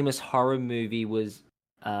famous horror movie was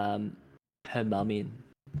her mum in?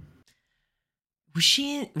 Was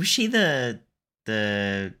she the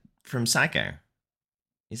from Psycho?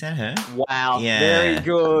 Is that her? Wow, Yeah. very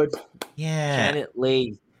good. Yeah. Janet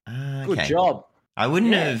Leigh. Okay. Good job. I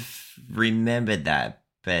wouldn't have remembered that,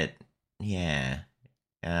 but yeah.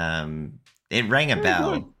 It rang a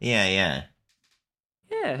bell. Good. Yeah.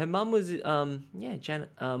 Yeah, her mum was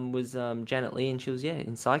Janet Janet Leigh, and she was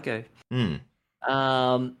in Psycho.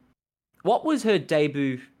 What was her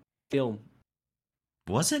debut film?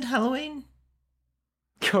 Was it Halloween?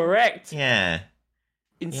 Correct. Yeah.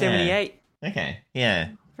 In 78. Okay. Yeah.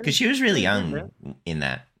 Because she was really young in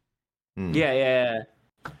that. Yeah.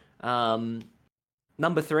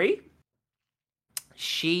 Number 3.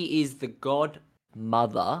 She is the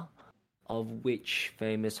godmother of which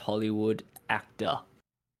famous Hollywood actor?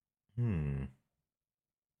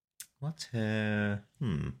 What's her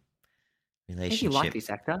relationship? I think you like this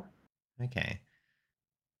actor. Okay.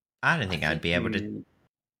 I don't think I'd be able to.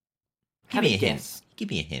 Give me a hint. Give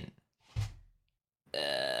me a hint.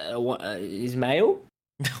 Is male?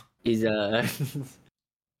 Is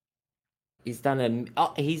he's done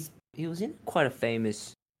he was in quite a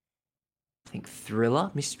famous, I think,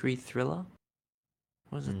 mystery thriller.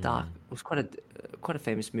 What was it? Dark. It was quite a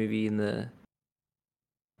famous movie in the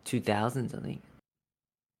 2000s, I think.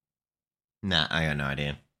 Nah, I got no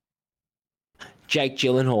idea. Jake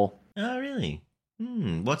Gyllenhaal. Oh, really?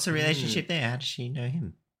 What's the relationship there? How does she know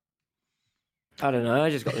him? I don't know. I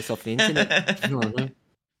just got this off the internet.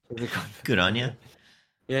 Good on you.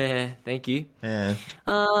 Yeah, thank you. Yeah.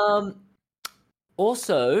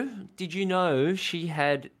 Also, did you know she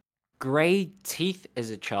had grey teeth as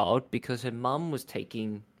a child because her mum was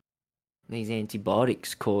taking these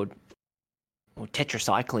antibiotics called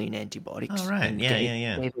tetracycline antibiotics? Oh, right.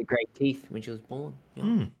 Yeah. Gave her grey teeth when she was born.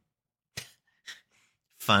 Yeah.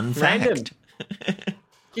 Fun fact.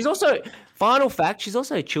 She's also, final fact, she's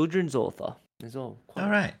also a children's author as well. All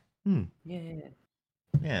right.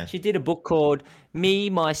 Yeah. She did a book called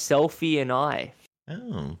Me, My Selfie, and I.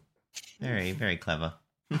 Oh, very, very clever.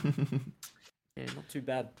 Yeah, not too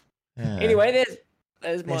bad. Anyway,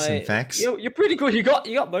 there's my some facts. You're pretty good. You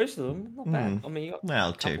got most of them. Not bad. I mean, you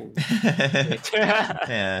got two.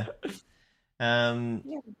 Yeah.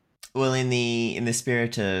 Well, in the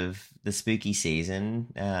spirit of the spooky season,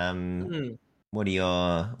 what are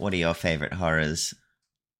your favorite horrors?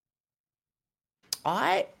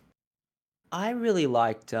 I really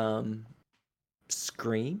liked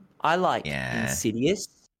Scream. I liked Insidious.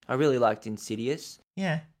 I really liked Insidious.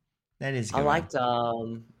 Yeah, that is good. I liked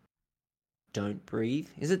Don't Breathe.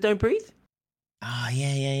 Is it Don't Breathe? Oh,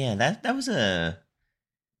 yeah. That was a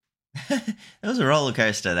that was a roller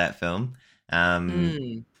coaster, that film.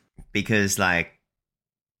 Because at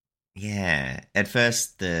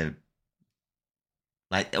first the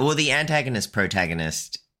antagonist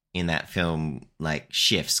protagonist in that film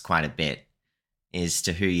shifts quite a bit as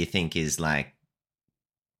to who you think is the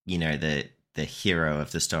hero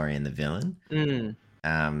of the story and the villain.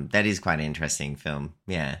 That is quite an interesting film.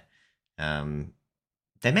 Yeah.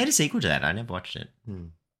 They made a sequel to that. I never watched it.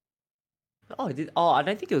 Oh, I did. Oh, I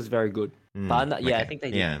don't think it was very good. But okay. I think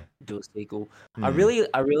they did do a sequel. I really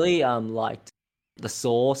liked the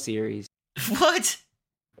Saw series. What?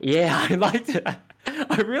 Yeah, I liked it.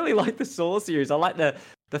 I really liked the Saw series. I like the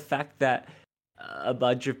fact that a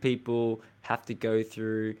bunch of people have to go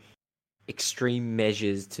through extreme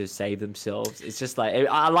measures to save themselves. It's just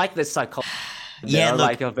I like the psychology. Yeah,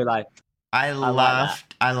 look, I'll be like, I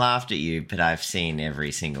laughed at you, but I've seen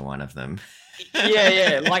every single one of them.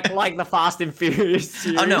 Yeah, like the Fast and Furious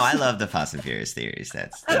series. Oh no, I love the Fast and Furious series.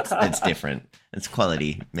 That's different. It's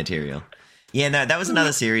quality material. Yeah, no, that was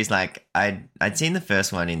another series. I'd seen the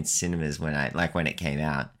first one in cinemas when it came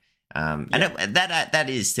out. And that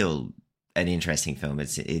is still an interesting film.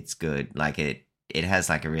 It's good. It has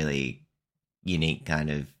a really unique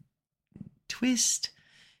kind of twist,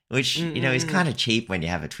 which is kind of cheap when you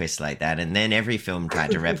have a twist like that. And then every film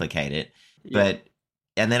tried to replicate it,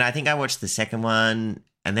 and then I think I watched the second one,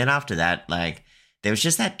 and then after that, like there was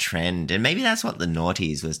just that trend, and maybe that's what the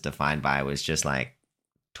noughties was defined by, was just like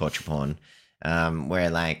torture porn, where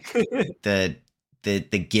like the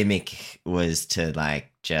gimmick was to like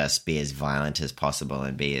just be as violent as possible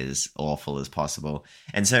and be as awful as possible.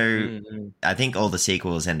 And so I think all the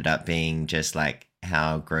sequels ended up being just like,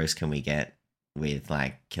 how gross can we get with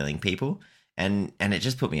like killing people? And it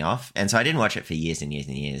just put me off. And so I didn't watch it for years and years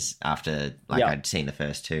and years after like I'd seen the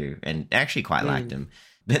first two and actually quite liked them.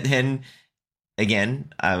 But then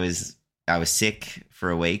again, I was sick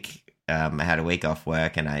for a week. I had a week off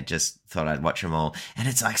work and I just thought I'd watch them all. And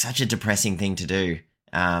it's like such a depressing thing to do,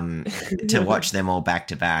 to watch them all back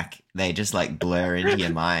to back. They just like blur into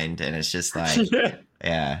your mind, and it's just like,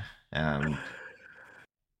 yeah.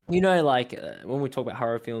 You know, like when we talk about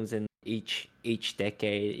horror films, and each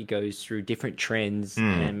decade it goes through different trends,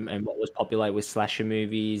 and what was popular with slasher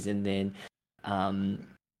movies, and then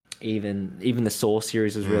even the Saw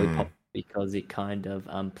series was really popular because it kind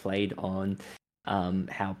of played on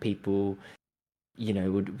how people, you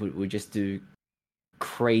know, would just do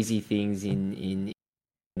crazy things in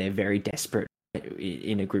they're very desperate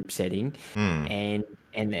in a group setting, and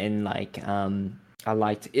like I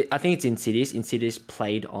liked it. I think it's Insidious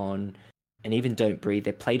played on, and even Don't Breathe,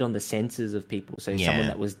 they played on the senses of people. So someone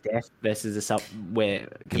that was deaf versus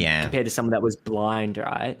compared to someone that was blind,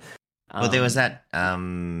 right? Well, there was that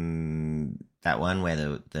that one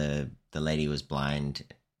where the lady was blind.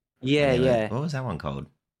 Yeah. What was that one called?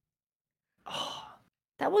 Oh,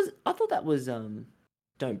 I thought that was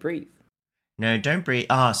Don't Breathe. No, Don't Breathe.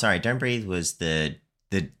 Oh, sorry, Don't Breathe was the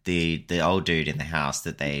old dude in the house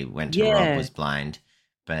that they went to rob was blind.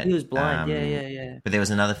 But he was blind. Yeah. But there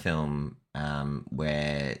was another film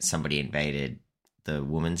where somebody invaded the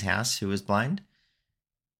woman's house who was blind.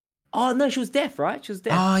 Oh no, she was deaf, right? She was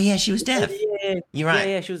deaf. Oh yeah, she was deaf. Yeah. You're right.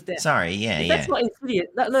 Yeah, she was deaf. Sorry, That's not Insidious.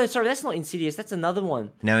 No, sorry, that's not Insidious. That's another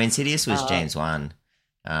one. No, Insidious was James Wan.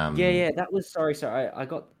 Yeah. That was sorry. I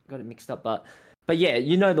got it mixed up, but yeah,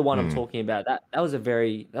 you know the one I'm talking about. That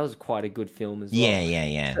was quite a good film as well.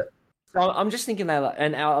 Yeah. So I'm just thinking that,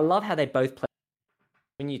 and I love how they both play.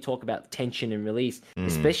 When you talk about tension and release,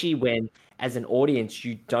 especially when, as an audience,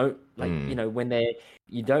 you don't you know, when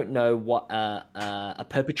you don't know what a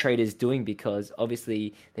perpetrator is doing, because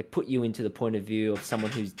obviously they put you into the point of view of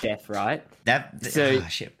someone who's deaf, right?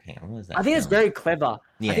 Shit. Hang on, what was that? I think it's very clever.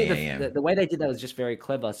 Yeah, I think the way they did that was just very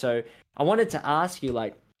clever. So I wanted to ask you,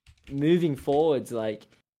 like, moving forwards, like,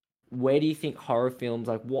 where do you think horror films,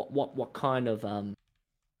 like, what kind of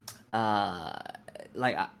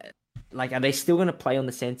like, are they still going to play on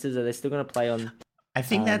the senses? Are they still going to play on? I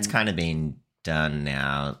think that's kind of been done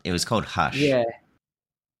now. It was called Hush. Yeah.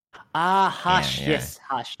 Hush. Yeah. Yes,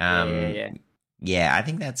 Hush. Yeah. Yeah, I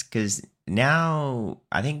think that's because now,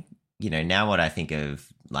 I think, you know, now what I think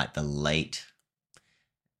of, like, the late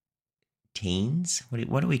teens.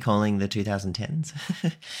 What are we calling the 2010s?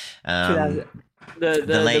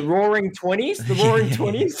 The roaring 20s. The roaring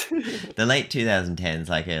 20s. The late 2010s,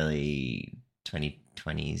 like early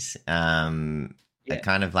 2020s. They're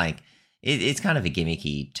kind of like, it's kind of a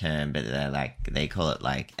gimmicky term, but they call it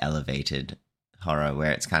like elevated horror,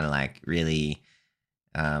 where it's kind of like really,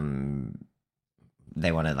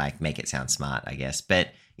 they want to like make it sound smart, I guess. But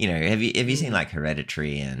you know, have you seen like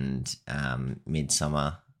Hereditary and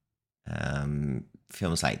Midsommar,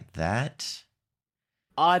 films like that?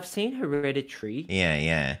 I've seen Hereditary.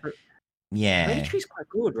 Yeah. Hereditary's quite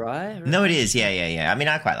good, right? No, it is. Yeah. I mean,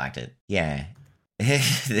 I quite liked it. Yeah.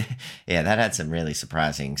 Yeah, that had some really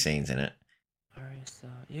surprising scenes in it.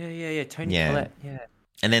 Yeah. Tony Collette. Yeah.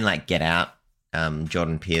 And then like Get Out,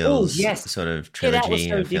 Jordan Peele's sort of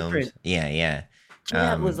trilogy of films. Different. Yeah. Get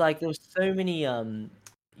Out was like, there was so many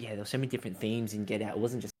there were so many different themes in Get Out. It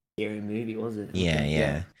wasn't just a scary movie, was it?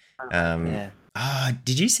 Yeah.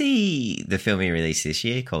 Did you see the film he released this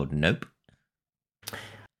year called Nope?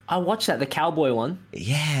 I watched that, the cowboy one.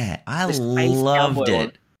 Yeah, I loved it.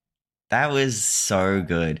 One. That was so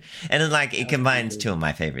good. And then, like, it combines two of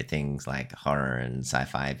my favorite things, like horror and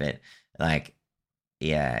sci-fi, but like,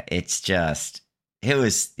 yeah, it's just, it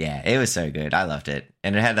was so good. I loved it.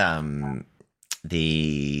 And it had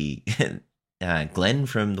the Glenn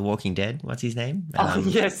from The Walking Dead. What's his name?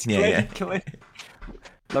 Yes, Glenn.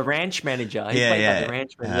 The ranch manager. He played like the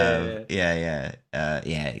ranch manager.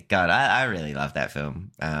 Yeah. God, I really love that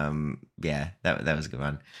film. That was a good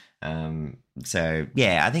one. So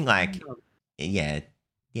yeah, I think like, I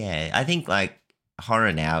think like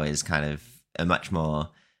horror now is kind of a much more.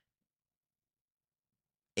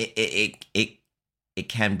 It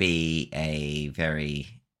can be a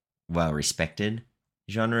very well respected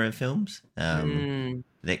genre of films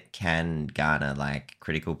that can garner like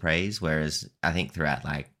critical praise, whereas I think throughout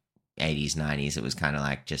like 80s, 90s, it was kind of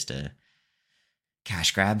like just a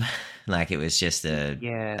cash grab. Like it was just a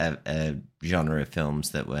genre of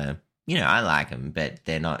films that were, you know, I like them, but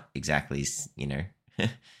they're not exactly, you know,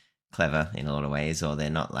 clever in a lot of ways, or they're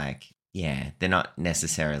not like, they're not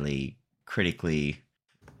necessarily critically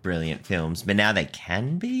brilliant films, but now they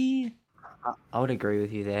can be. I would agree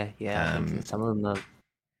with you there. Yeah, I think some of them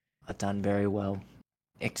are done very well,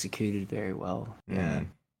 executed very well. Yeah.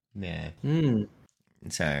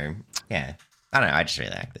 So, yeah. I don't know. I just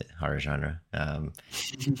really like the horror genre.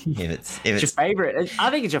 If it's your favorite, I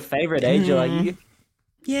think it's your favorite age. Like, I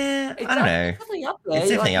don't know. It's definitely up there. It's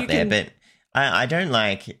definitely up there, but I don't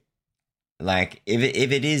like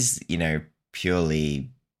if it is, you know, purely,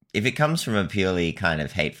 if it comes from a purely kind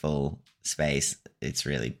of hateful space, it's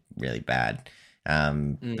really, really bad.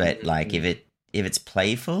 But like if it's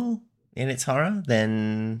playful in its horror,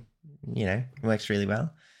 then, you know, it works really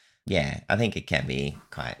well. Yeah, I think it can be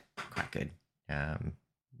quite good.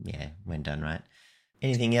 When done right.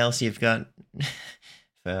 Anything else you've got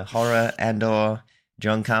for horror and or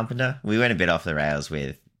John Carpenter? We went a bit off the rails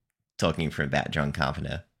with talking about John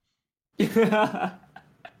Carpenter. No,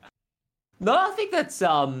 I think that's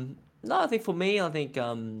I think for me, I think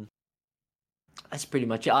that's pretty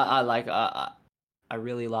much it. I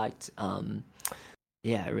really liked I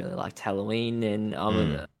really liked Halloween, and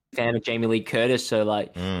I'm a fan of Jamie Lee Curtis, so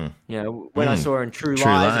like you know, when I saw her in True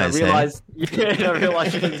Lies, I realized she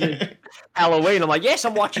was in Halloween. I'm like, yes,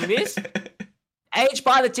 I'm watching this. Age,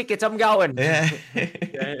 buy the tickets, I'm going.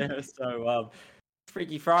 So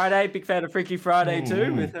Freaky Friday, big fan of Freaky Friday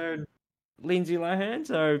too, with her and Lindsay Lohan.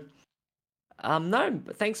 So no,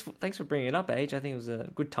 but thanks for bringing it up, Age. I think it was a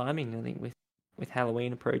good timing. I think with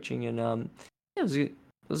Halloween approaching, and it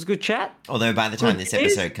was a good chat. Although by the time this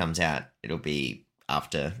episode comes out, it'll be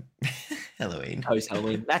after Halloween. Post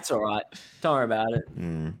Halloween. That's all right. Don't worry about it.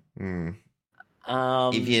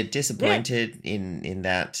 If you're disappointed in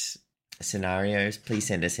that scenarios, please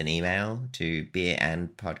send us an email to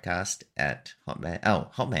beerandpodcast at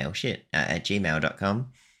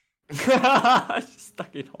gmail.com.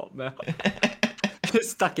 Stuck in Hotmail.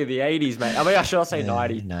 Stuck in the 80s, mate. I mean, I should say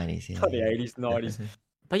 90s. 90s, yeah. Not the 80s, 90s.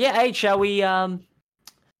 But yeah, Age, shall we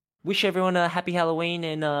wish everyone a happy Halloween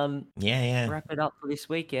and wrap it up for this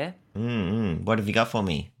week, yeah? What have you got for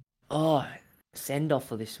me? Oh, send off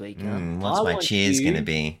for this week. What's my cheers going to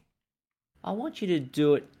be? I want you to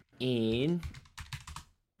do it in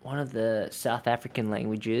one of the South African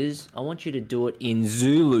languages. I want you to do it in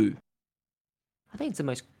Zulu. I think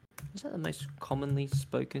it's is that the most commonly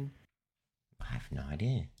spoken? I have no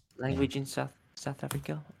idea. Language in South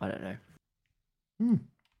Africa? I don't know.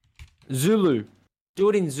 Zulu. Do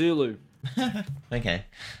it in Zulu. Okay,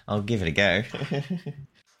 I'll give it a go.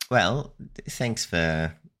 Well, thanks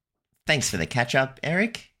for the catch up,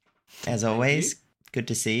 Eric. As always, good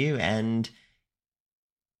to see you. And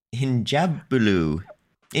Injabalo.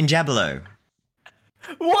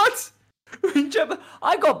 What?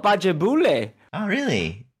 I got Bajabule. Oh,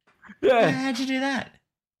 really? Yeah. How'd you do that?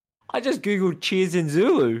 I just googled cheers in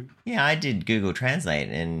Zulu. Yeah, I did Google Translate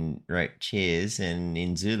and wrote cheers, and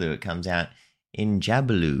in Zulu it comes out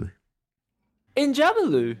Injabalo.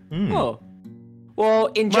 Injabalo? Oh.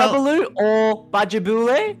 Well, Injabalo or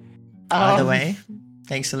Bajabule? Either way,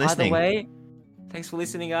 thanks for listening. Thanks for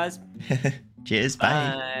listening, guys. Cheers, bye.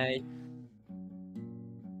 Bye.